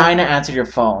your Okay. vagina answered your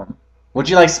phone? Would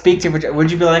you like speak to your vagina?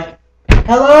 Would you be like,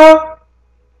 hello?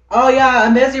 Oh yeah,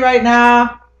 I'm busy right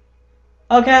now.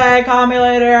 Okay, call me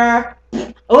later.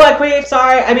 Oh, I queef.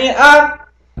 Sorry. I mean,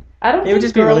 I don't It would think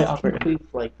just be really girls can awkward. queef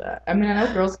like that. I mean, I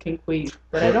know girls can queef,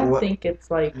 but I don't think it's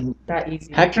like that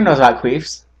easy. Hector knows about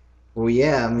queefs. Well,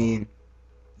 yeah, I mean,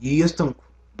 you used to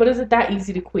But is it that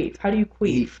easy to queef? How do you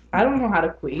queef? I don't know how to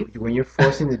queef. when you're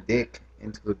forcing the dick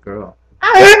into the girl.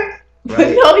 But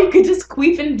Right. no, you could just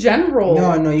queef in general.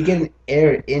 No, you're getting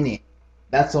air in it.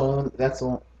 That's all.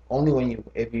 Only when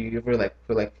if you ever like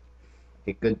put like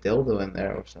a good dildo in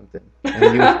there or something.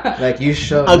 And you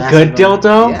shove A good massive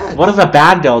dildo? Yeah. What does a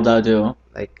bad dildo do?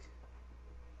 Like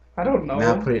I don't know.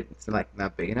 not put it. It's like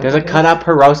not big enough. Does I it cut guess. up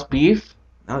her roast beef?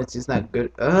 No, it's just not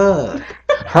good. Ugh.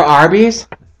 Her Arby's?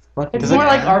 Fucking It's Does it- more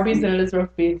like nasty. Arby's than it is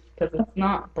roast beef because it's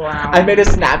not brown. I made a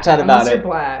Snapchat about Unless you're it.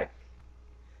 black.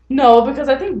 No, because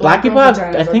I think Black people girls'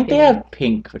 have. vaginas I are think they pink. have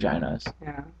pink vaginas.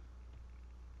 Yeah.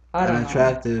 I don't know.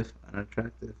 Unattractive.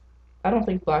 I don't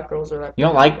think black girls are that. You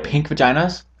don't like pink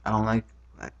vaginas? I don't like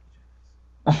black.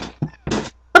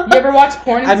 You ever watch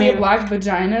porn and I see a mean- black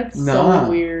vagina? It's No, so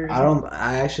weird.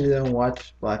 I actually don't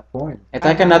watch black porn. It's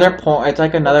like another It's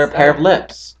like another pair of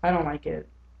lips. I don't like it.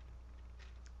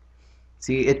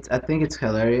 See, I think it's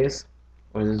hilarious.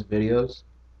 Where there's videos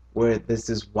where there's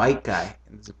this white guy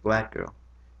and there's a black girl,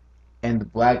 and the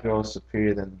black girl is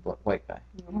superior than the white guy.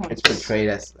 I don't like, It's portrayed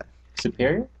as that.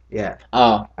 Superior? Yeah.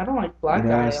 Oh, I don't like black You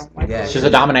know, guys. I don't like yeah, those. she's a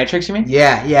dominatrix. You mean?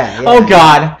 Yeah. Oh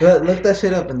God. Look that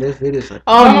shit up, and there's videos like.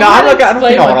 Oh My no! mom I had to don't explain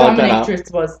think I what want to look that up.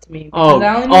 dominatrix was to me. Oh, because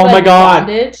I only knew, oh my like, God.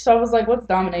 Bondage, so I was like, "What's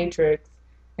dominatrix?"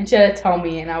 And she had to tell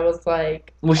me, and I was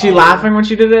like, Was she oh. laughing when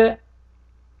she did it?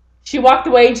 She walked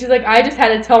away, and she's like, "I just had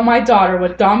to tell my daughter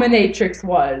what dominatrix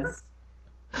was."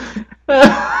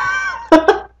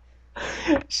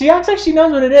 She acts like she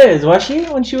knows what it is. Was she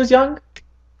when she was young?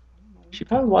 She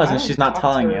probably was, I and don't she's not talk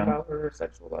telling to her you. about her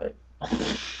sexual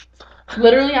life.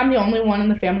 Literally, I'm the only one in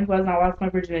the family who has not lost my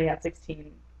virginity at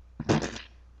 16. How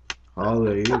old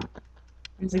are you?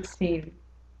 I'm 16.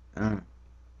 Oh.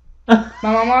 My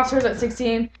mom lost hers at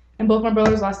 16, and both my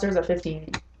brothers lost theirs at 15.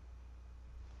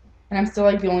 And I'm still,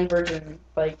 like, the only virgin,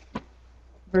 like,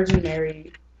 Virgin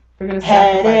Mary. They're gonna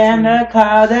Head sacrifice in me. the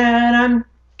car, then I'm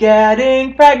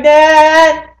getting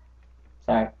pregnant.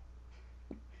 Sorry.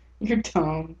 You're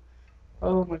dumb.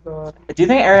 Oh my god. Do you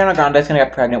think Ariana Grande is gonna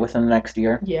get pregnant within the next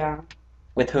year? Yeah.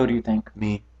 With who do you think?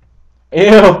 Me.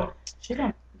 Ew. She's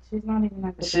not even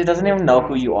that good. She doesn't even know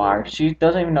who you are. She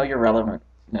doesn't even know your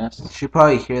relevantness. She'll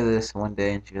probably hear this one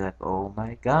day and she'll be like, "Oh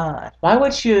my god." Why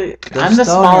would she? The I'm the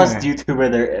stoner. smallest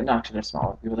YouTuber there. No, actually, they're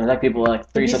small people. They're like people with like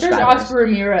 3 If you search subscribers. Oscar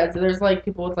Ramirez, there's like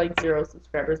people with like 0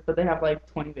 subscribers, but they have like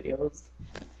 20 videos.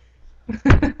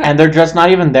 And they're just not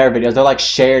even their videos. They're like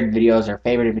shared videos or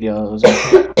favorite videos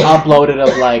or uploaded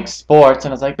of like sports.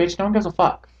 And it's like, bitch, no one gives a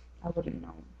fuck. I wouldn't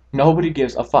know. Nobody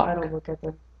gives a I fuck. don't look at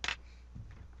them.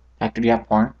 Hector, do you have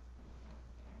porn?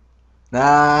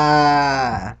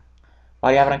 Nah. Why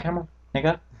do you have it on camera,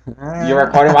 nigga? You're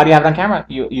recording. Why do you have it on camera?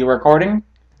 You recording?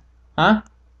 Huh?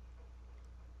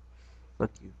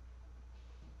 Fuck you.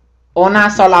 Una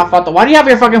sola foto. Why do you have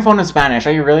your fucking phone in Spanish?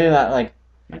 Are you really that like?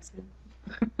 Mexican.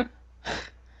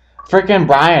 Freaking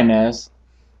Brian is.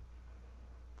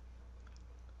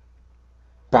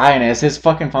 Brian is. His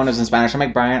fucking phone is in Spanish. I'm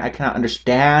like, Brian, I cannot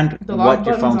understand The what lock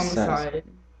your phone button's on the says. side,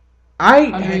 I.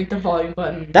 underneath the volume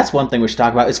button. That's one thing we should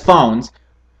talk about is phones.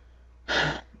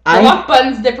 The lock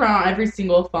button's different on every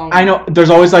single phone. I know there's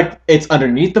always like it's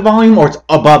underneath the volume or it's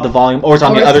above the volume or it's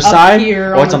on Or the it's other up side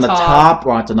here or it's on the top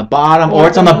or it's on the bottom or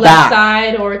it's on the left back.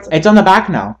 side, or it's It's on the back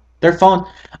now. Their phone.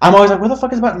 I'm always like, where the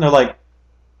fuck is the button? They're like,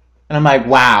 and I'm like,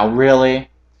 wow, really?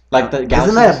 Like the Isn't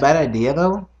Galaxy. that a bad idea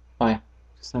though? Why?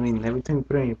 Just, I mean, every time you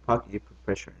put it in your pocket, you put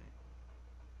pressure in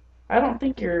it. I don't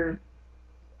think you're.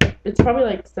 It's probably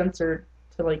like censored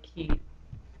to like heat,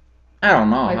 I don't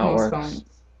know like how it most works. phones.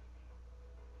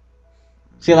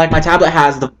 See, like my tablet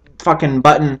has the fucking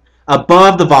button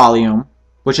above the volume,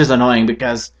 which is annoying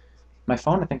because my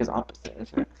phone I think is opposite.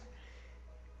 Isn't it?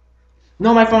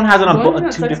 No, my phone has it The on only thing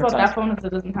that two sucks different about that sides. phone is it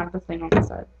doesn't have the thing on the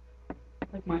side,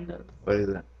 like mine does. What is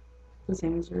that? The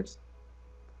same as yours,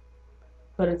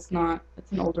 but it's not.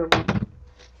 It's an older one.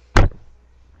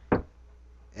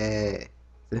 Hey,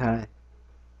 say hi.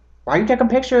 Why are you taking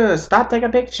pictures? Stop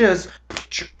taking pictures.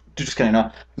 Just kidding,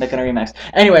 no. Making a remix.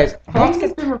 Anyways, How long has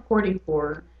this been recording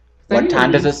for? 'Cause I what need to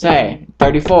time does leave it say? soon.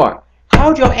 34.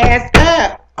 Hold your ass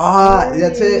up! Oh, Hey.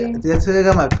 that's it. That's it. I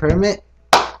got my permit.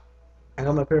 I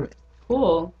got my permit.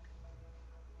 Cool.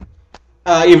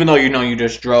 Even though you know you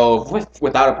just drove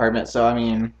without a permit, so I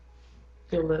mean,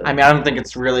 Feel it. I don't think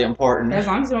it's really important. As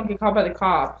long as you don't get caught by the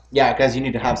cops. Yeah, because you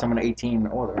need to have someone 18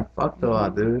 or older. Fuck the law,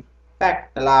 dude.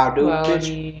 Back loud, dude. Well, I Bitch.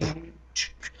 mean,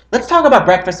 Let's talk about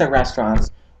breakfast at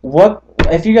restaurants. What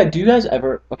if you guys? Do you guys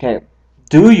ever? Okay.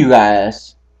 Do you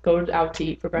guys? go out to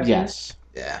eat for breakfast.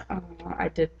 Yes. Yeah. I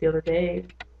did the other day.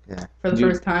 Yeah. For the Do you-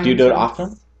 first time. do you do it since-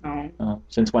 often? No. Oh,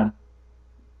 since when?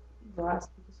 The last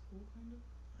week of school, kind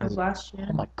of. It was last year.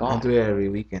 Oh my I god. do it every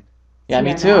weekend. Yeah, me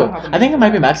Yeah, no, I too. don't have a I think it name might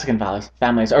for be that. Mexican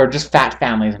families, or just fat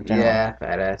families in general. Yeah,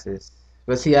 fat asses.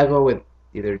 But see, I go with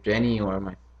either Jenny or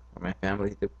my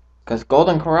family. Because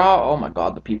Golden Corral, oh my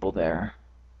god, the people there.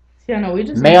 Yeah, no, we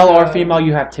just Male went or to- female,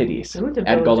 you have titties we went to at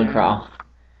Village Golden Inn. Corral.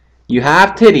 You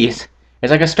have titties. It's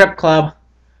like a strip club,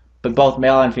 but both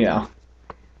male and female.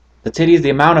 The titties, the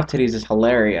amount of titties is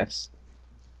hilarious.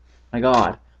 My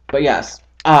god. But yes.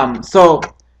 So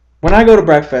when I go to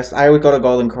breakfast, I would go to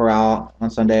Golden Corral on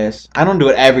Sundays. I don't do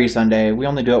it every Sunday. We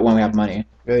only do it when we have money.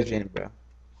 Village Inn, bro.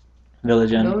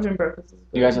 Village Inn. Village Inn breakfast is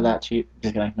good. You guys are that cheap?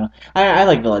 Just kidding. No. I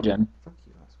like Village Inn. Fuck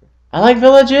you, Oskar. I like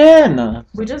Village Inn.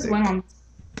 We just went on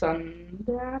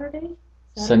Saturday.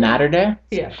 Saturday?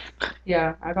 Yeah.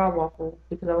 Yeah, I got a waffle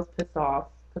because I was pissed off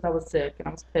because I was sick and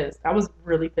I was pissed. I was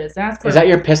really pissed. I asked for, Is that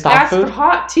your pissed off asked for food?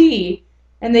 hot tea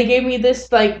and they gave me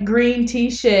this like green tea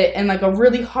shit and like a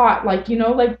really hot like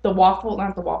like the waffle,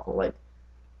 not the waffle, like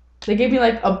they gave me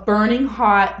like a burning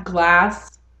hot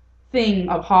glass thing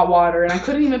of hot water and I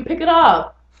couldn't even pick it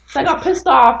up. So I got pissed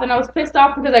off and I was pissed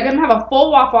off because I couldn't have a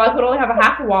full waffle. I could only have a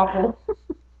half a waffle.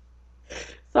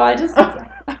 So I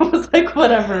was like,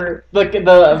 whatever. Look,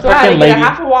 the So I had to freaking get a lady.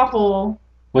 half a waffle.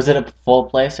 Was it a full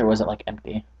place or was it like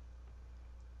empty?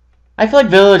 I feel like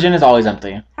Village Inn is always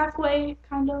empty. Halfway,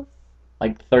 kind of.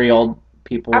 Like 3 old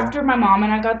people. After my mom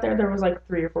and I got there was like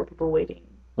 3 or 4 people waiting.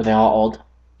 Were they all old?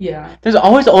 Yeah. There's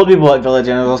always old people at Village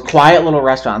Inn, those quiet little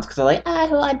restaurants, because they're like, I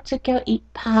want to go eat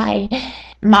pie.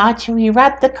 Marjorie,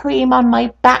 rub the cream on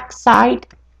my backside.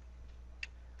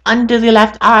 Under the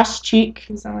left arse cheek.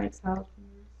 You sound like Sal.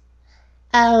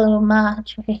 Oh,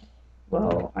 Marjorie,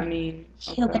 Well, I mean.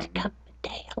 you okay. would come to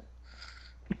Dale.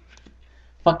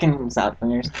 fucking salad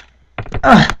fingers.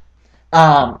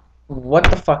 What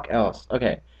the fuck else?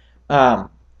 Okay.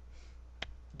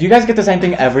 Do you guys get the same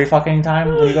thing every fucking time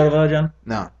when you go to Village Inn?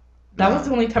 No. That No. was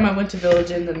the only time I went to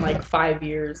Village Inn in like 5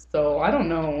 years, so I don't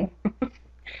know.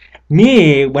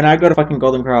 Me, when I go to fucking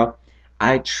Golden Corral,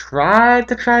 I try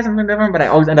to try something different, but I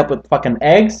always end up with fucking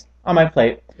eggs on my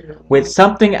plate with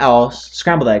something else,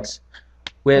 scrambled eggs,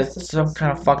 with That's some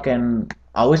kind of disgusting. fucking,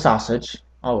 always sausage,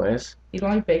 always. You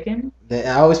don't like bacon? I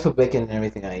always put bacon in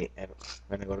everything I eat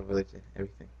when I go to Village Inn.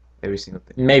 Everything. Every single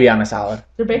thing. Maybe on a salad.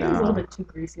 Their bacon's a No. little bit too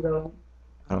greasy though.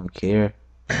 I don't care.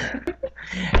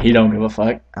 You don't give a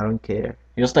fuck. I don't care.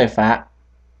 You'll stay fat.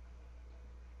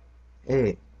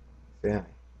 Hey. Yeah.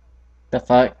 The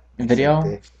fuck?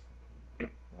 Video?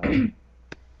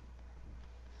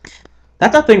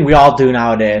 That's a thing we all do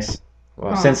nowadays.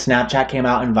 Wow. Since Snapchat came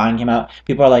out and Vine came out,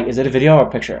 people are like, is it a video or a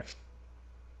picture?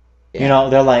 Yeah. You know,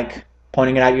 they're like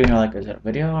pointing it at you and you're like, is it a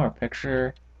video or a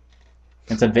picture?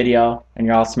 It's a video and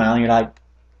you're all smiling, you're like,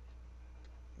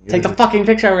 take the fucking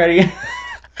picture already.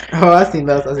 Oh, I've seen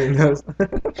those. I've seen those.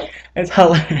 It's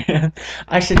hilarious.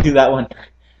 I should do that one.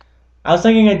 I was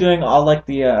thinking of doing all like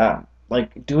the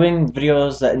doing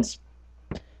videos that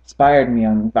inspired me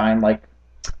on Vine, like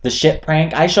the shit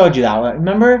prank. I showed you that one.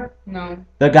 Remember? No.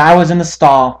 The guy was in the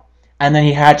stall and then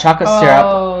he had chocolate syrup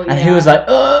Oh, and yeah. he was like,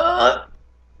 ugh,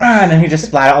 and then he just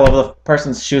splattered all over the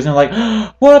person's shoes and like,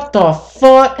 what the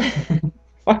fuck?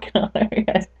 Fucking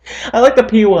hilarious. I like the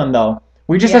pee one though.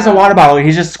 We just has a Yeah. water bottle.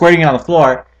 He's just squirting it on the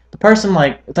floor. The person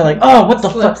they're like, oh, what the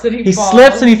fuck? Slips and he He falls.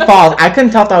 slips and he falls. I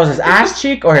couldn't tell if that was his ass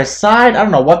cheek or his side. I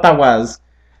don't know what that was.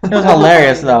 It was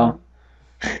hilarious though.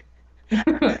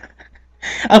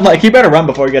 I'm like, he better run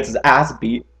before he gets his ass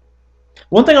beat.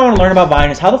 One thing I want to learn about Vine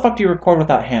is how the fuck do you record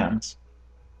without hands?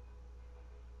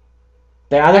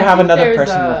 They either I have think another there's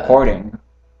person a- recording,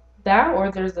 That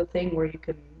or there's a thing where you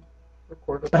can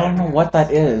record with but I don't know what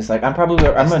that is. Like, I'm a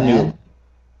noob.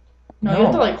 No, you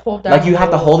have to like hold down. Like, you the have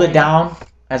to whole hold it thing. down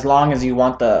as long as you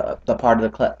want the part of the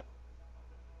clip.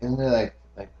 Isn't there like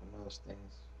one of those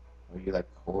things where you like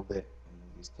hold it and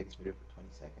it just takes video for 20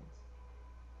 seconds?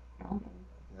 I don't know.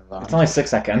 And then It's only 6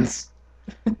 seconds.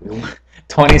 Really?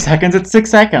 20 seconds, it's 6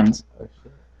 seconds. Oh,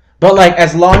 shit. But like,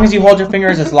 as long as you hold your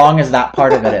fingers, as long as that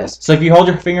part of it is. So if you hold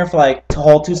your finger for like to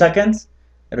hold 2 seconds,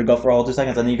 it'll go for a whole 2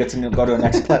 seconds, and then you get to go to the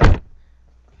next clip.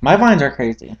 My vines are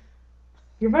crazy.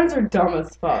 Your friends are dumb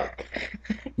as fuck.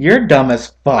 You're dumb as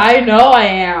fuck. I know I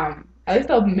am. At least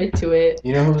I'll admit to it.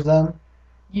 You know who's dumb?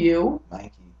 You.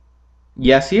 Mikey.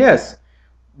 Yes, he is.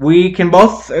 We can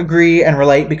both agree and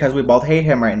relate because we both hate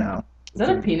him right now. Is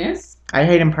that a penis? I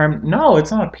hate him No,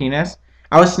 it's not a penis.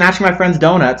 I was snatching my friend's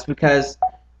donuts because,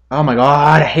 oh my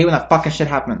god, I hate when that fucking shit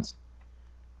happens.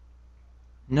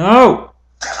 No!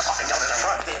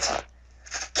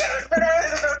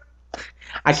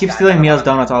 I keep stealing Meal's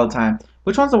donuts all the time.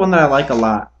 Which one's the one that I like a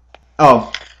lot?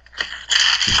 Oh.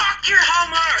 Fuck your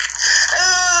homework!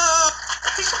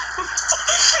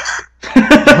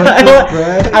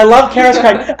 I love Cara's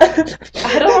cry.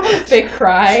 I don't want to fake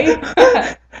cry.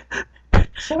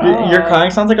 Shut up. Your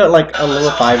crying sounds like a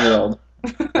little 5-year-old.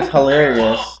 That's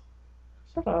hilarious.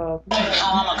 Shut up.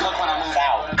 I'm gonna cook when I move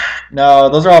out. No,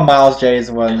 those are all Miles J's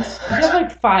ones. You have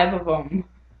like 5 of them.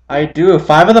 I do.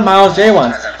 5 of the Miles J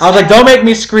ones. I was like, don't make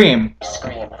me scream.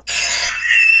 Scream.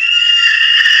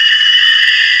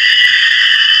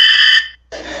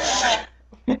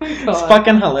 Oh my It's God.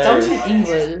 fucking That was hilarious. in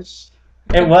English.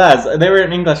 It was. They were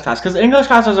in English class. Because English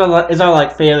class is our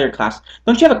like failure class.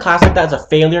 Don't you have a class like that as a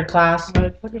failure class?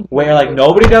 Where like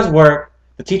nobody does work.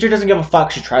 The teacher doesn't give a fuck.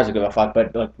 She tries to give a fuck,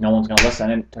 but like no one's gonna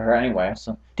listen to her anyway.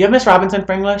 So, do you have Miss Robinson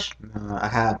for English? No, I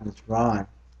have. It's Ron.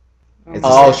 It's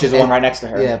Oh, just- she's the one right next to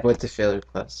her. Yeah, but it's a failure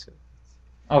class.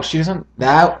 Oh, she doesn't.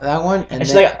 That one, And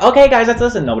she's like, okay, guys, let's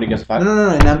listen. Nobody gives a fuck.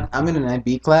 no. And I'm in an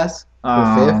IB class for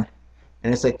Oh. 5th,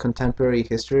 and it's like contemporary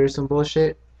history or some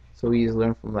bullshit. So we just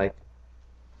learn from like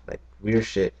weird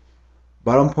shit.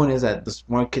 Bottom point is that the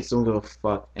smart kids don't give a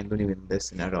fuck and don't even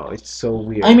listen at all. It's so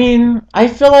weird. I mean, I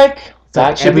feel like It's that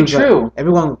like should be true.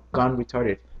 Everyone gone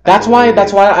retarded. That's why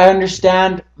I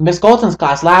understand Miss Golden's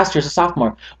class last year as a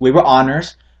sophomore. We were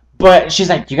honors, but she's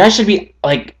like, you guys should be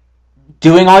like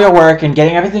doing all your work and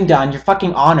getting everything done. You're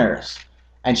fucking honors.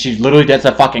 And she literally does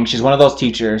the fucking. She's one of those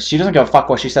teachers. She doesn't give a fuck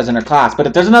what she says in her class. But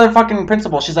if there's another fucking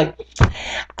principal, she's like,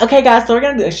 okay, guys, so we're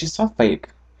gonna do this. She's so fake.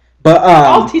 But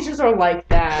All teachers are like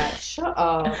that. Shut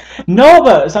up. no,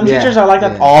 but some Yeah, teachers are like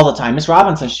that yeah. all the time. Miss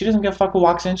Robinson, she doesn't give a fuck who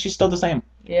walks in. She's still the same.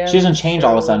 Yeah. She doesn't change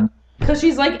all of a sudden. Because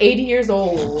she's like 80 years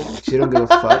old. She don't give a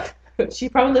fuck. She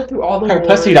probably lived through all the Her wars.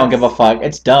 pussy don't give a fuck.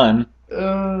 It's done.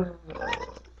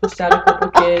 Pushed out a couple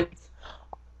kids.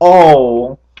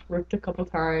 Oh. Ripped a couple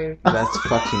times. That's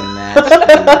fucking nasty.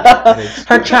 That is-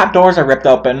 Her trap doors are ripped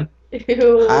open.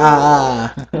 Ew.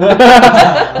 Ah.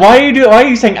 Why are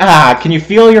you saying can you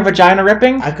feel your vagina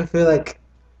ripping? I could feel like.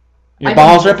 Your I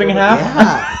balls can ripping in feel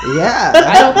half? Yeah.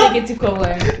 I don't think it's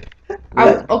equivalent.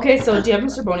 Okay, so do you have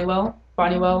Mr. Bonywell?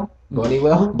 Bonywell?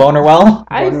 Bonywell? Bonerwell?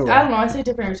 I Bonywell. don't know. I say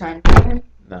different every time. Do you have him?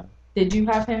 No. Did you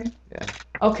have him? Yeah.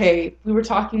 Okay, we were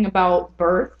talking about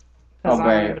birth. Because Oh, I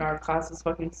don't great. even our class is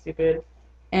fucking stupid.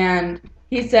 And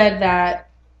he said that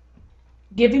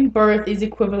giving birth is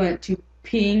equivalent to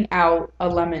peeing out a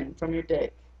lemon from your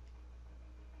dick.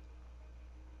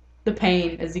 The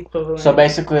pain is equivalent. So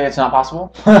basically it's not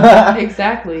possible?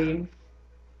 Exactly.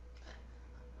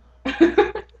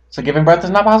 So giving birth is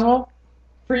not possible?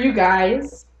 For you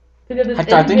guys.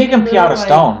 Hector, I think you can pee out a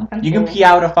stone. You can pee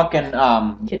out a fucking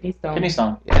kidney stone. kidney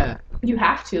stone. Yeah. You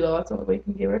have to though. That's the only way you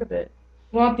can get rid of it.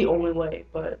 Well, not the only way,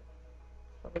 but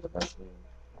probably the best way.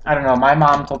 I don't know. My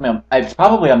mom told me it's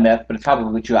probably a myth, but it's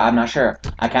probably true. I'm not sure.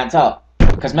 I can't tell.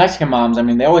 Because Mexican moms, I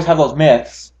mean, they always have those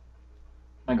myths.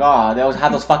 My God, they always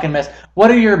have those fucking myths. What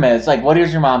are your myths? Like, what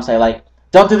does your mom say? Like,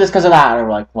 don't do this because of that, or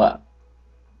like what?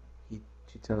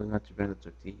 She told me not to burn the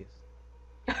tortillas.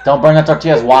 Don't burn the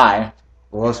tortillas. Why?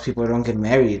 Or else people don't get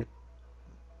married.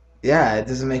 Yeah, it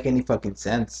doesn't make any fucking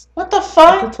sense. What the It's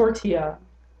fuck? a tortilla.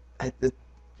 I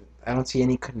don't see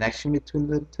any connection between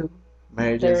the two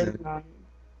marriages. There is And, none.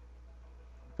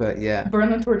 but yeah. Burn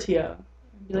the tortilla.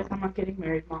 And be like, I'm not getting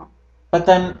married, mom. But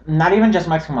then, not even just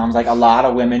Mexican moms. Like, a lot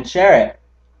of women share it.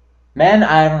 Men,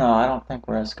 I don't know. I don't think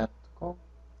we're as skeptical.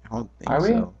 I don't think Are we?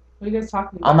 so. What are you guys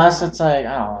talking about? Unless it's like,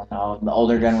 I don't know, the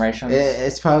older generations.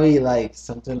 It's probably like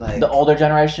something like The older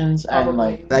generations and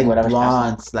Probably. like whatever.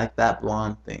 blondes, like that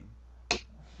blonde thing. You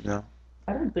know?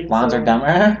 I don't think Blondes so. are dumber?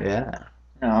 Yeah.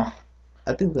 No.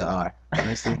 I think they are,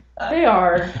 honestly. They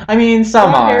are. I mean,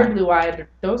 some Blonde hair, are. blue-eyed.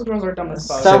 Those girls are dumb as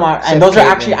fuck. Some are. Except And those are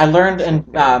Caitlyn. actually, I learned in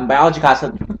biology class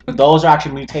that those are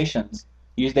actually mutations.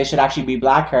 They should actually be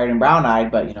black-haired and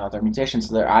brown-eyed, but, you know, they're mutations,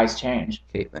 so their eyes change.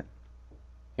 Caitlyn.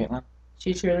 Caitlyn?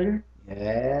 She a cheerleader?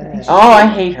 Yeah. Oh, I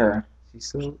hate her. She's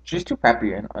so. She's too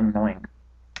preppy and annoying.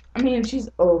 I mean, she's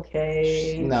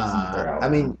okay. Nah. I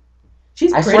mean,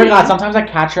 she's I pretty. swear to God, sometimes I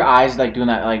catch her eyes, like, doing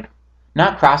that, like,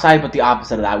 not cross-eyed, but the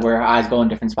opposite of that, where her eyes go in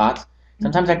different spots.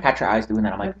 Sometimes I catch her eyes doing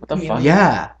that. I'm like, what the fuck?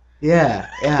 yeah. Yeah.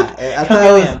 I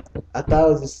Chameleon. thought I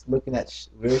was just looking at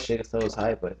weird shit because I was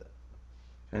high, but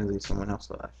apparently someone else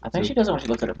will actually. I think she does it when she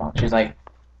looks at her phone. She's like,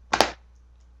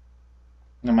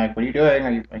 I'm like, what are you doing?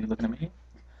 Are you looking at me?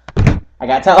 I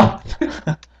gotta tell.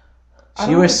 I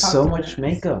She don't wears like so confidence. much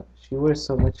makeup. She wears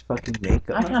so much fucking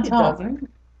makeup. I can't She tell. doesn't.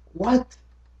 What?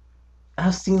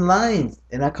 I've seen lines,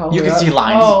 and I call You her can up. see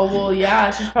lines. Oh well,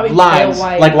 yeah, she's probably Lines, pale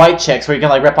white. like white chicks, where you can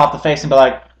like rip off the face and be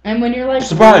like, And when you're like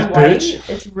Surprise, really white, bitch.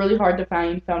 it's really hard to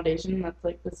find foundation that's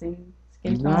like the same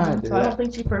skin tone. Nah, so dude, I don't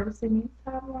think she purposely needs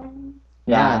to have lines.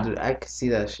 yeah. Nah, dude, I could see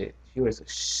that shit. She wears a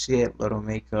shitload of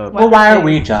makeup. What? Well, why are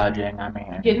we judging? I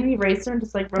mean, Get an eraser and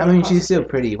just like rub I it mean, across she's her still face.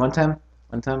 pretty. One time,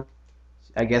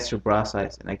 I guessed her bra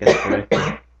size, and I guessed correct.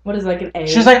 What is like an A?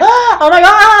 she's like, oh my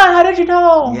god, how did you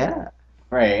know? Yeah,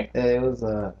 Right. it was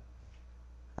I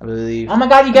believe. Oh my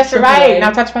god, you guessed it right.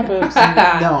 Now touch my boobs.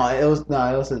 No, it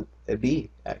was a B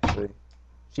actually.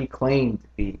 She claimed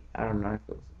B. I don't know if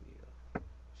it was a B.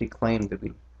 She claimed to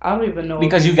be. I don't even know.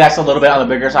 Because you guessed a little bit on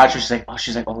the bigger side, she's like,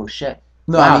 oh shit.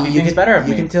 No, Wow, I mean he you thinks can better of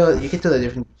you me. can tell the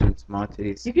difference between small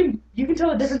titties. You can tell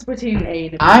the difference between an A and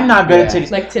a B. I'm not good at Yeah.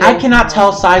 titties. Like titties. I cannot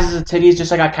tell sizes of titties just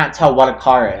like I can't tell what a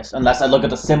car is unless I look at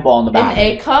the symbol on the back. An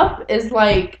A cup is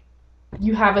like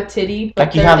you have a titty, but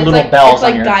Like you they're- have it's little like, bells it's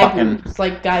like on your guy fucking- boobs,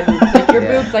 like guy boobs. Like your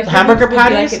Yeah. boobs, like your Hamburger boobs would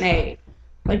be patties? like an A.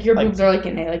 Like your Like- boobs are like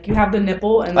an A. Like you have the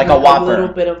nipple and Like then, a Whopper. little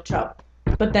bit of chub.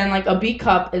 But then like a B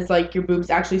cup is like your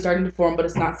boobs actually starting to form, but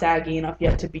it's not saggy enough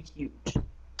yet to be huge.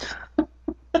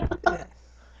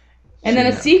 And then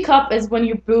a C cup is when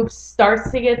your boobs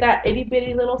starts to get that itty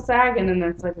bitty little sag, and then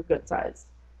it's like a good size.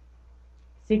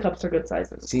 C cups are good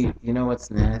sizes. See, you know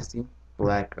what's nasty?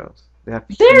 Black girls. They have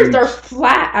Theirs huge- are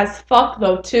flat as fuck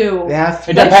though too. They have.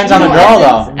 It depends on the girl,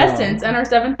 though. Essence and her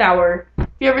 7th hour. If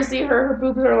you ever see her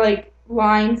boobs are like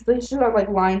lines. They should have like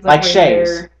lines Like right shades.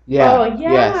 there. Yeah. Oh,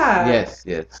 yeah. Yes.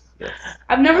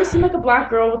 I've never seen like a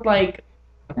black girl with like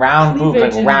Round boob, like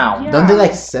cleavage and- round. yeah. Don't they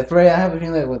like separate? I have a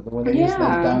feeling like when they just Yeah.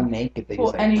 like down naked, they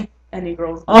well, just like. any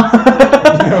girls.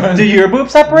 Do your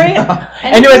boobs separate?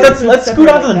 Any Anyways, boobs let's are scoot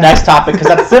on to separate the like next topic because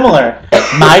that's similar.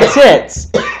 My tits.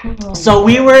 that. So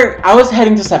I was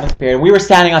heading to 7th period. We were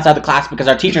standing outside the class because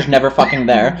our teacher's never fucking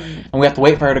there, and we have to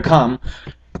wait for her to come.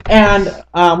 And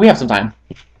we have some time.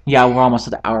 Yeah, we're almost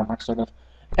at the hour mark, sort of.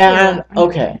 And Yeah.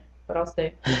 okay, But I'll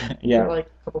stay yeah, for like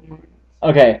a couple more minutes.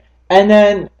 okay. And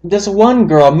then this one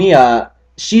girl, Mia,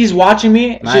 she's watching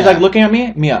me. She's Maya. like looking at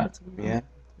me. Mia. Yeah.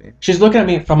 She's looking at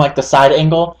me from like the side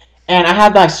angle, and I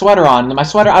had my sweater on. And my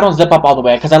sweater, I don't zip up all the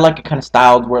way because I like it kind of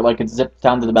styled where like it zips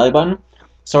down to the belly button,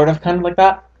 sort of, kind of like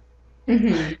that.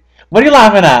 Mhm. What are you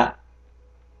laughing at,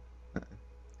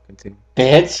 Continue.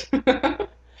 bitch?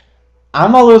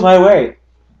 I'm gonna lose my weight.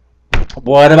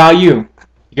 What about you?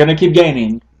 You're gonna keep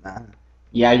gaining. Nah.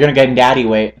 Yeah, you're gonna gain daddy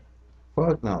weight.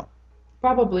 Fuck no.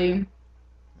 Probably.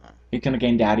 You're gonna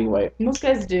gain daddy weight Most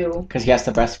guys do. because he has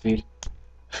to breastfeed.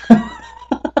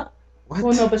 What?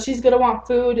 Well, no, but she's gonna want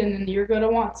food, and then you're gonna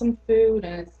want some food,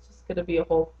 and it's just gonna be a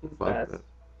whole food Fuck fest. that.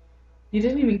 You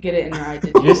didn't even get it in your eye,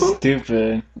 did You're you?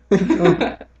 stupid.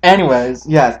 Anyways,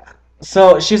 yes.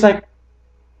 So she's like,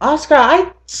 Oscar,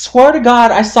 I swear to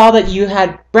God, I saw that you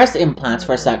had breast implants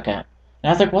for a second. And I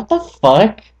was like, what the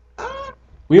fuck?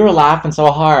 We were laughing so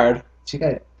hard. She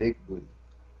got a big booty.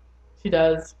 She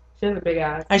does. She has a big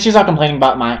ass. And she's not complaining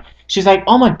about mine. She's like,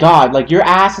 oh my God, like your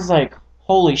ass is like,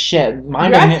 holy shit.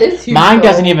 Mine Your doesn't, ass is huge, mine though.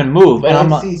 doesn't even move. And I'm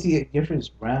like, see, yours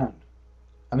is round.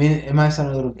 I mean, it might sound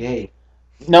a little gay.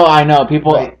 no, I know.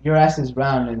 People, But your ass is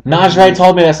round. And Najray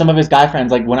told me that some of his guy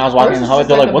friends, like when I was walking Hers in the is hallway, just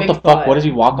they're like like, a what the big fuck? butt. What does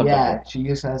he walk up Yeah, there? she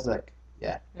just has like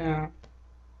Yeah.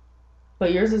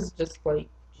 But yours is just like.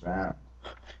 round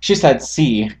She said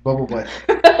C. bubble butt.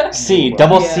 C. Wow.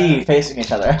 Double Yeah. C facing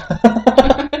each other.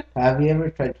 Have you ever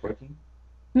tried twerking?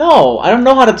 No, I don't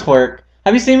know how to twerk.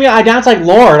 Have you seen me? I dance like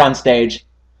Lord on stage.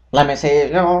 Let me say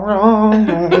it.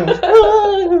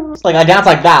 Like I dance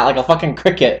like that, like a fucking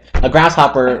cricket, a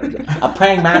grasshopper, a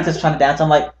praying mantis trying to dance. I'm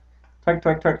like, twerk,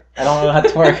 twerk, twerk. I don't know how to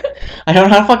twerk. I don't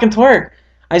know how to fucking twerk.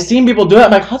 I've seen people do it.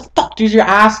 I'm like, how the fuck does your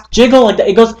ass jiggle like that?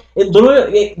 It goes, it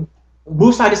literally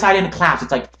moves side to side and it claps.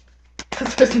 It's like,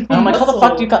 and I'm like, how the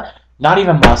fuck do you got? Not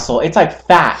even muscle. It's like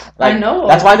fat. Like, I know.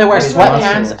 That's why they wear It's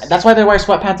sweatpants. muscles. That's why they wear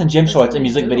sweatpants and gym shorts in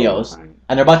music videos.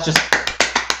 And their butts just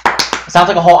it sounds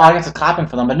like a whole audience is clapping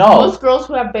for them, but no. Most girls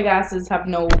who have big asses have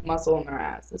no muscle in their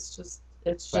ass. It's just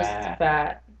Fat.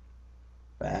 fat.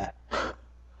 Fat.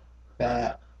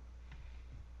 That's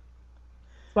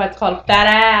why it's called fat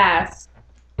ass.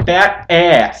 Fat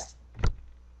ass.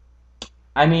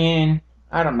 I mean,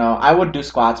 I don't know. I would do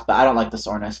squats, but I don't like the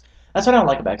soreness. That's what I don't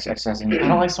like about exercising. I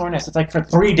don't like soreness. It's like for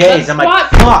 3 days. I'm like,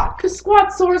 fuck. Cause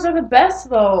squat sores are the best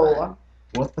though.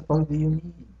 What the fuck do you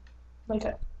mean? Like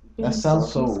That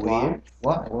sounds so weird.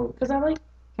 Why? Well, Because I like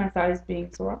my thighs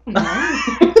being sore. I don't know.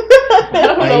 I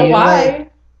don't Are know you, why.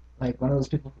 like one of those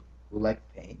people who like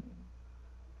pain?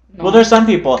 No, Well, there's some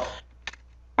people.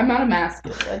 I'm not a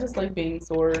masochist. I just like being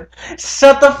sore.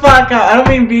 Shut the fuck up. I don't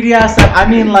mean BDSM. I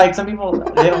mean like some people.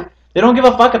 They don't. They don't give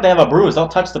a fuck if they have a bruise. Don't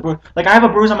touch the bruise. Like I have a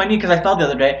bruise on my knee because I fell the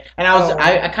other day, and Oh.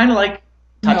 I kind of like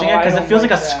touching No, it I because it don't feels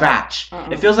like like a that. scratch. Uh-uh.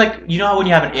 It feels like you know how when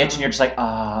you have an itch and you're just like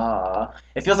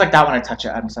It feels like that when I touch it.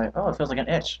 I'm just like, oh, it feels like an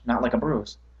itch, not like a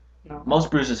bruise. No. Most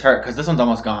bruises hurt because this one's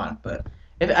almost gone, but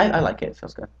I like it. It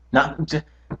feels good. Not just,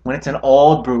 when it's an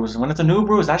old bruise. When it's a new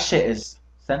bruise, that shit is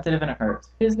sensitive and it hurts.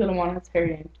 Who's gonna want his hair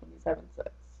in 27.6?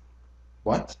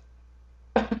 What?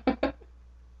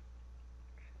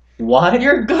 What?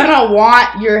 You're gonna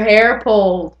want your hair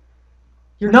pulled.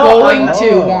 You're No, going I-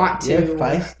 to want to. You're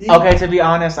feisty? Okay, to be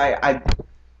honest, I'm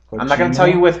not gonna tell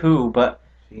you with who, but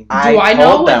I Do I told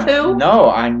know them. with who?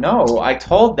 No, I know. I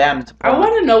told them to. I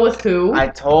want to know with who. I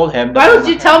told him. Why don't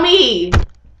you tell me?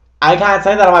 I can't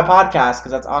say that on my podcast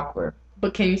because that's awkward.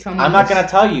 But can you tell me? I'm not gonna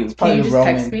tell you. Can you just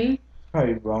Roman. text me?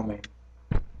 Probably Roman.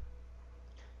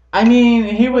 I mean,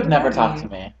 he would What never does that talk to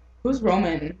mean? me. Who's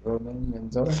Roman? Roman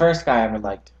and The Zoe. first guy I ever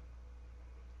liked.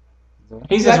 Zoe?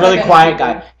 He's You this act really like I quiet know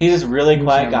guy. He's this really Who's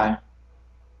quiet him? guy.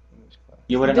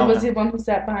 You wouldn't know Was he him. the one who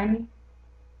sat behind me?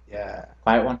 Yeah.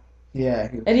 Quiet one. Yeah.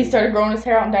 And he started growing his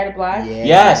hair out and dyed it black? Yeah.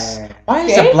 Yes. Why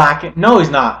is Gay? it black? No, he's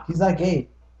not. He's not gay.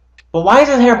 But why is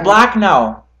his hair black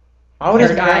now? Why would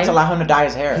his Hair parents dye. allow him to dye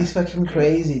his hair? He's fucking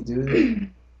crazy, dude.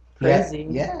 Crazy.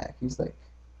 Yeah. He's like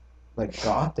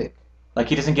gothic. Like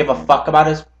he doesn't give a fuck about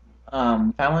his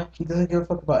family. He doesn't give a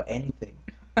fuck about anything.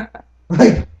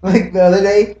 like the other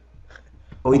day.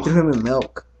 Oh, we threw him in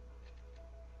milk.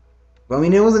 But I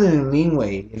mean, it wasn't in a mean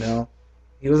way, you know.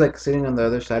 He was like sitting on the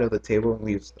other side of the table, and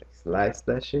we just like sliced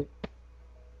that shit.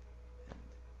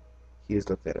 He just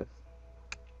looked at us.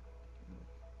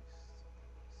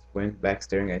 Went back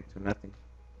staring into nothing.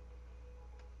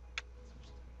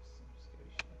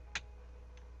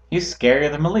 He's scarier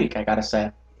than Malik, I gotta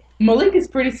say. Malik is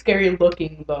pretty scary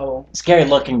looking, though. Scary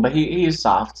looking, but he's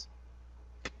soft.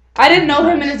 I didn't know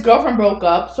him and his girlfriend broke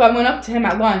up, so I went up to him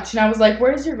at lunch and I was like,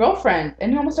 "Where's your girlfriend?"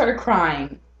 And he almost started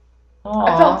crying.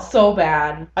 I felt so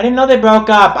bad. I didn't know they broke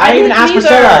up. I, I even didn't asked either.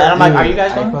 Priscilla, and I'm like, Dude, "Are you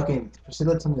guys I going?" fucking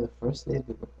Priscilla told me the first day they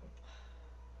broke up.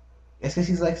 It's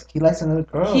because he likes another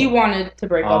girl. He wanted to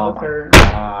break Oh up with my her.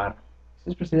 God.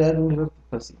 It's Priscilla doesn't give up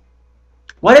the pussy.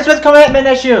 What is with commitment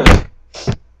issues?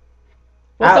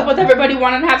 What's up with everybody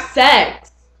wanting to have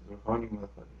sex? We're horny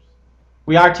motherfuckers.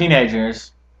 We are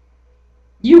teenagers.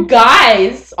 You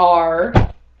guys are.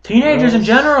 Teenagers in Girls.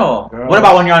 general. Girls. What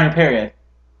about when you're on your period?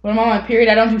 When I'm on my period,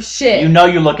 I don't do shit. You know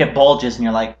you look at bulges and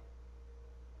you're like,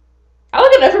 I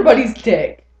look at everybody's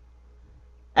dick.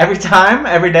 every time,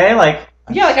 every day, like,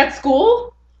 Yeah, like at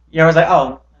school. you're always like,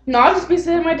 oh. No, I'll just be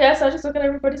sitting at my desk. I just look at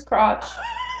everybody's crotch.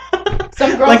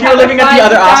 Some girls like you were have looking their at the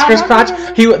other thighs Oscar's down.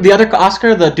 crotch. The other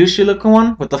Oscar, the douchey looking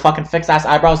one with the fucking fixed ass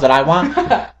eyebrows that I want.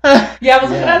 Yeah, I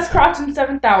was looking Yeah. at his crotch in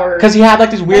 7th hour. Because he had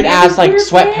like these weird And he had ass like these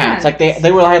sweatpants. weird pants. Like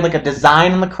they were like a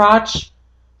design on the crotch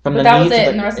from But the that knee was to it, the,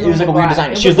 and the rest of it was them like a were weird black.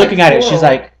 design. It She was was, looking like, at it. She's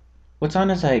floral. like, "What's on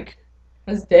his like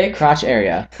His dick. crotch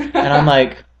area?" And I'm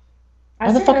like, I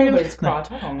 "What the said fuck are you everybody's looking at?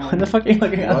 crotch. I don't know. What the fuck are you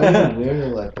looking Why are you at?"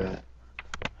 weirdo like that?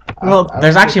 Well, I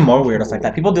there's don't actually think more it's weirdos like that.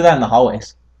 cool. People do that in the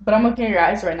hallways. But I'm looking at your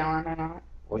eyes right now, am I not?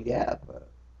 Well, yeah, but.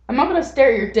 I'm not gonna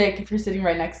stare at your dick if you're sitting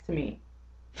right next to me.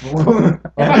 If If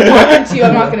I'm talking to you,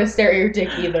 I'm not gonna stare at your dick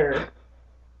either.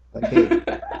 Like, hey,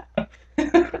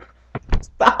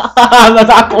 That's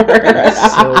awkward.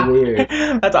 That's so weird.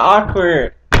 That's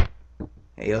awkward.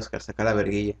 hey, Oskar, saca la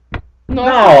verguilla. No, No.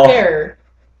 that's not fair.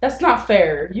 That's not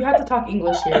fair. You have to talk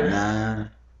English here. Nah, no,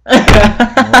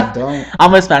 I don't. All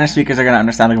my Spanish speakers are gonna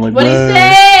understand. Like, What do you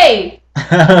say?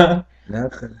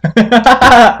 Nothing.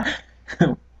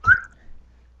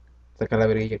 Saca la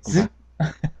verguilla, compa.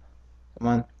 Come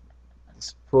on.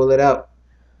 Just pull it out.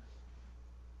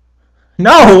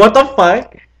 No, what the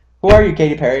fuck? Who are you,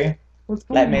 Katy Perry? What's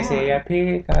going Let me on? see your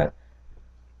peacock.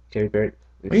 Katy Perry.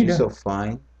 What are you She's doing? so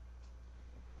fine.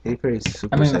 Katy Perry is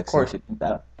super I mean, sexy. of course you think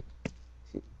that.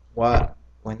 Why?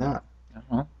 Why not? I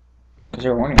don't know. Because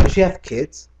you're warning. Does she have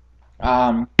kids?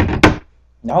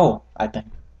 No, I think.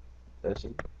 Does she?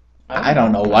 I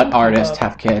don't know what artists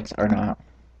have kids or not.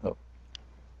 Oh.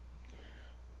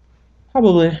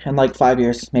 Probably in like 5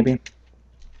 years, maybe.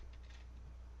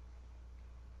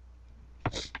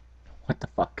 What the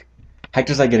fuck?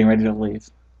 Hector's like getting ready to leave.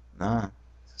 Nah.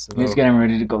 It's just a He's little- getting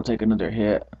ready to go take another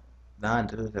hit. Nah,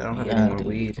 dude. I don't have Yeah, any more dude.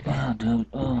 weed. Oh, dude.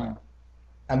 Oh.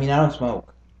 I mean, I don't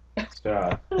smoke.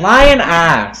 Straw. Lion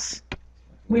ass.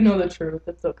 We know the truth.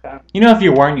 It's okay. You know, if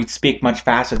you weren't, you'd speak much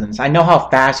faster than this. I know how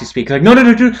fast you speak. Like, no, no,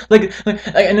 no, no,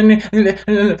 and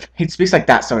then he speaks like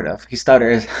that, sort of. He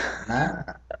stutters. Nah.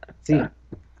 See,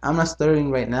 I'm not stuttering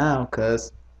right now,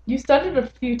 cause You stuttered a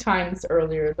few times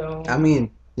earlier, though. I mean,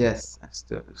 yes, I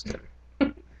still do stutter.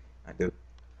 I do.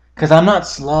 Cause I'm not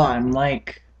slow. I'm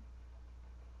like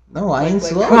No, I ain't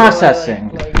slow.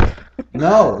 Processing.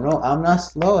 No, I'm not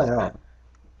slow at all.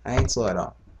 I ain't slow at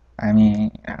all. I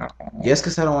mean, I don't know. Just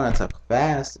because I don't want to talk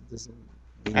fast, it doesn't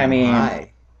mean I I'm mean-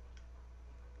 high.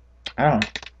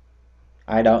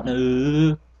 I don't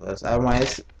know. Plus, my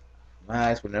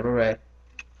eyes were never red.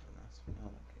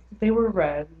 They were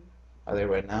red. Are they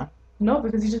red now? No,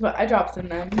 because you just put eye drops in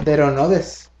them. They don't know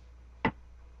this.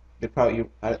 They probably.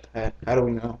 How do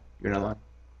we know? You're not lying.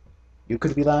 You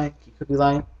could be lying. He could be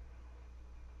lying.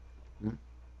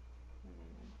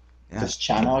 Yeah. This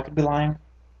channel, I could be lying.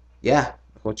 Yeah.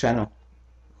 The whole channel.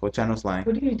 The whole channel's lying.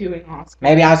 What are you doing, Oscar?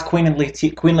 Maybe I was Queen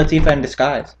Latifah in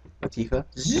disguise. Latifah.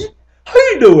 How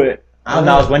you do it? Oh,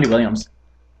 that was Wendy Williams.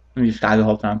 I'm just guy the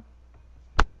whole time.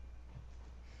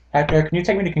 Hector, can you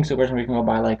take me to King Supers and we can go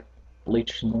buy like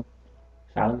bleach and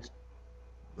salads?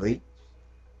 Bleach.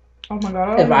 Oh my god,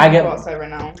 I If don't I want to get- go outside right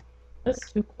now.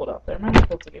 It's too cold out there. My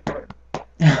nipples are getting hard.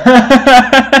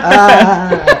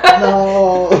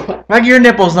 No. Like your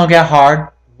nipples don't get hard.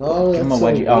 No. Give him a that's so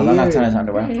wedgie. Oh, no, that's on his weird.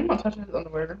 underwear. I'm not touching his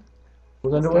underwear.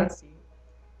 Whose It's underwear? nasty.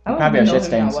 I don't Probably even have know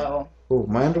shit him that stains. well. Oh,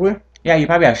 my underwear? Yeah, you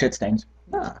probably have shit stains.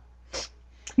 Nah.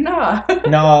 Nah.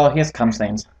 No, he has cum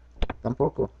stains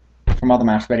Tampoco. from all the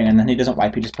masturbating, and then he doesn't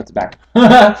wipe. He just puts it back.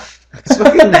 It's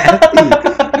fucking nasty.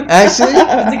 Actually.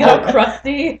 Does it get all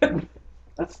crusty?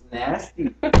 That's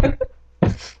nasty.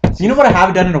 You know what I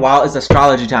haven't done in a while is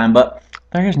astrology time, but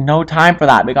there is no time for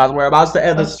that because we're about to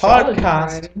end this Astrology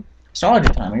podcast. time.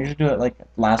 Astrology time. We usually do it like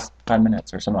last 5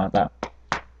 minutes or something like that.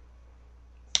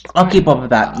 I'll keep up with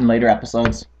that in later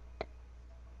episodes.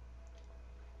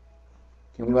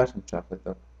 Can we buy some chocolate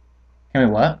though? Can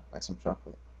we what? Buy some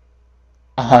chocolate.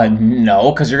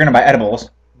 No, because you're gonna buy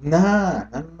edibles. Nah.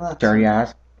 Dirty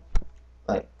ass.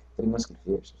 Like 3 Musketeers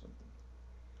or something.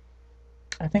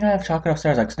 I think I have chocolate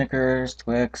upstairs, like Snickers,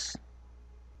 Twix,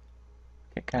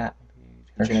 Kit Kat,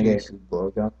 You trying to get Hershey's. a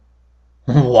blowjob?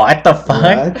 What the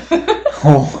fuck? What?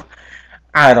 Oh,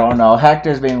 I don't know.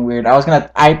 Hector's being weird.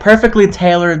 I perfectly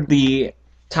tailored the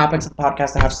topics of the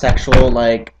podcast to have sexual,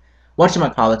 like,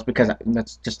 whatchamacallits, because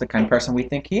that's just the kind of person we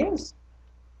think he is.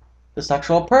 The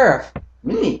sexual perv.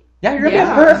 Me? Yeah, you're gonna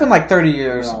Yeah. be a perv in like 30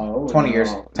 years, No, 20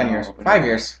 years, no, 10 no, years, no. 5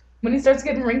 years. When he starts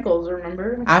getting wrinkles,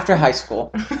 remember? After high school.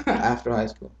 After high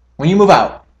school. When you move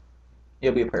out,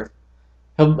 you'll be a perv.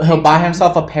 He'll buy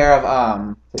himself a pair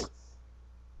of, Tits.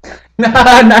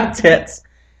 not tits.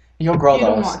 You'll grow You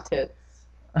don't those. want tits.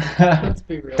 Let's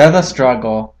be real. They're the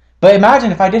struggle. But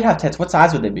imagine if I did have tits, what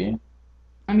size would they be?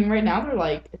 I mean, right now they're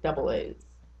like double A's,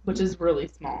 which is really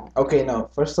small. Okay, no.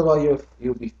 First of all,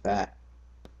 you'll be fat.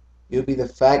 You'll be the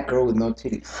fat girl with no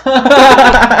titties.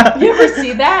 You ever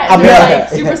see that? I'll be They're like- like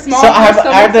super small. So and I have- their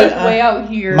I have stomach's the, like way out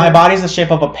here. My body's the shape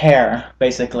of a pear,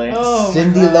 basically. Oh, my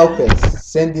Cindy God. Lopez.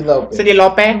 Cindy Lopez. Cindy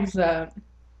Lopez? Who's that?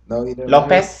 No, you don't.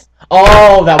 Lopez?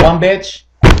 Oh, that one bitch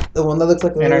The one that looks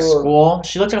like a in her little school.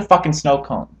 She looks like a fucking snow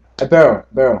cone. a barrel.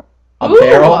 A Ooh.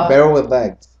 barrel? Barrel with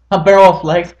legs. A barrel of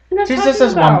legs. Who am I She's just talking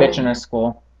this one about? bitch in her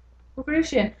school. What grade is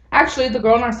she in? Actually, the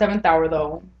girl in our 7th hour,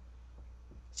 though.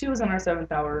 She was in our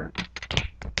 7th hour.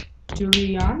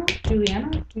 Joanna?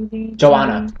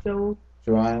 Joanna.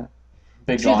 Joanna.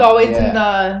 Big She's blonde. always Yeah. in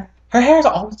the Her hair is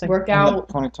always like Workout. on the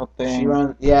ponytail She thing.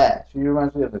 runs. Yeah, she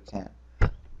reminds me of a can.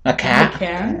 A cat?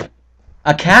 can.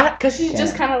 A cat? Because she's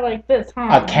just Can. kind of like this,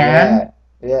 huh? A can?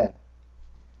 Yeah.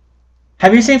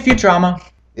 Have you seen Futurama?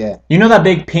 Yeah. You know that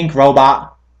big pink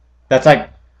robot? That's like,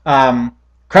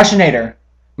 Crushinator.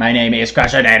 My name is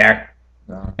Crushinator.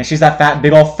 No. And she's that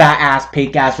big old fat ass,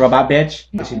 pink ass robot bitch.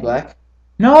 No. Is she black?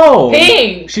 No!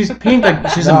 Pink! She's pink, like,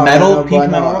 she's No, a metal, no, pink but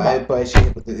metal no, robot. but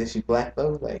is she black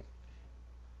though? Like.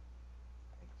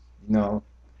 No.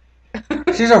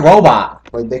 She's a robot.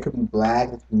 Like they could be black,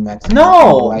 they could be Mexican.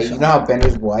 No! they could be white. You know how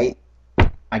Bender's white?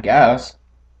 I guess.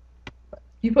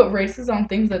 You put races on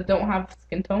things that don't have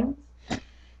skin tones?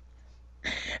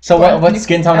 So What? what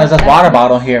skin tone is this water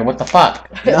bottle here? What the fuck?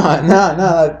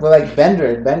 No. Like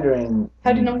Bender and.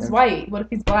 How do you know he's white? What if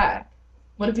he's black?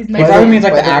 What if he's He By probably Mexican? means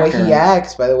like by the way actor. he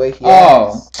acts. By the way he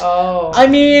Oh. acts. Oh. I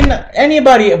mean,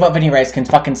 anybody of any race can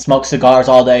fucking smoke cigars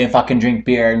all day and fucking drink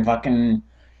beer and fucking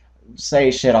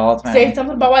say shit all the time. Say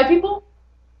something about white people?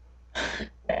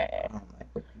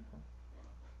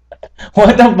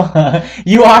 What the fuck?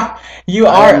 You are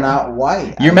I'm not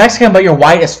white. you're Mexican, but you're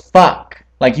white as fuck.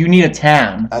 Like you need a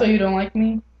tan. So you don't like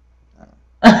me?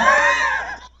 Alright,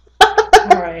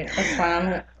 that's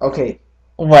fine. Okay,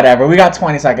 Whatever. We got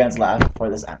 20 seconds left before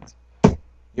this ends.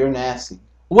 you're nasty.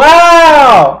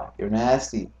 Wow. You're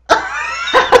nasty.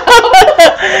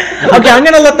 Okay, I'm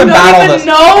gonna let them You battle don't even this.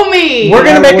 know me! We're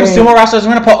gonna make them Wait. sumo wrestlers.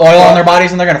 We're gonna put oil on their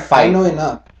bodies and they're gonna I fight. know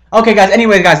enough. Okay, guys.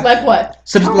 Anyways, guys. Like what?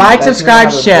 Like, That's subscribe,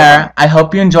 not how it's share. done. I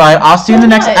hope you enjoy. I'll see you in the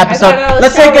next What? I episode. thought I was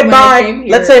Let's say showering when I goodbye. came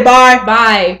here. Let's say bye.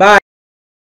 Bye. Bye.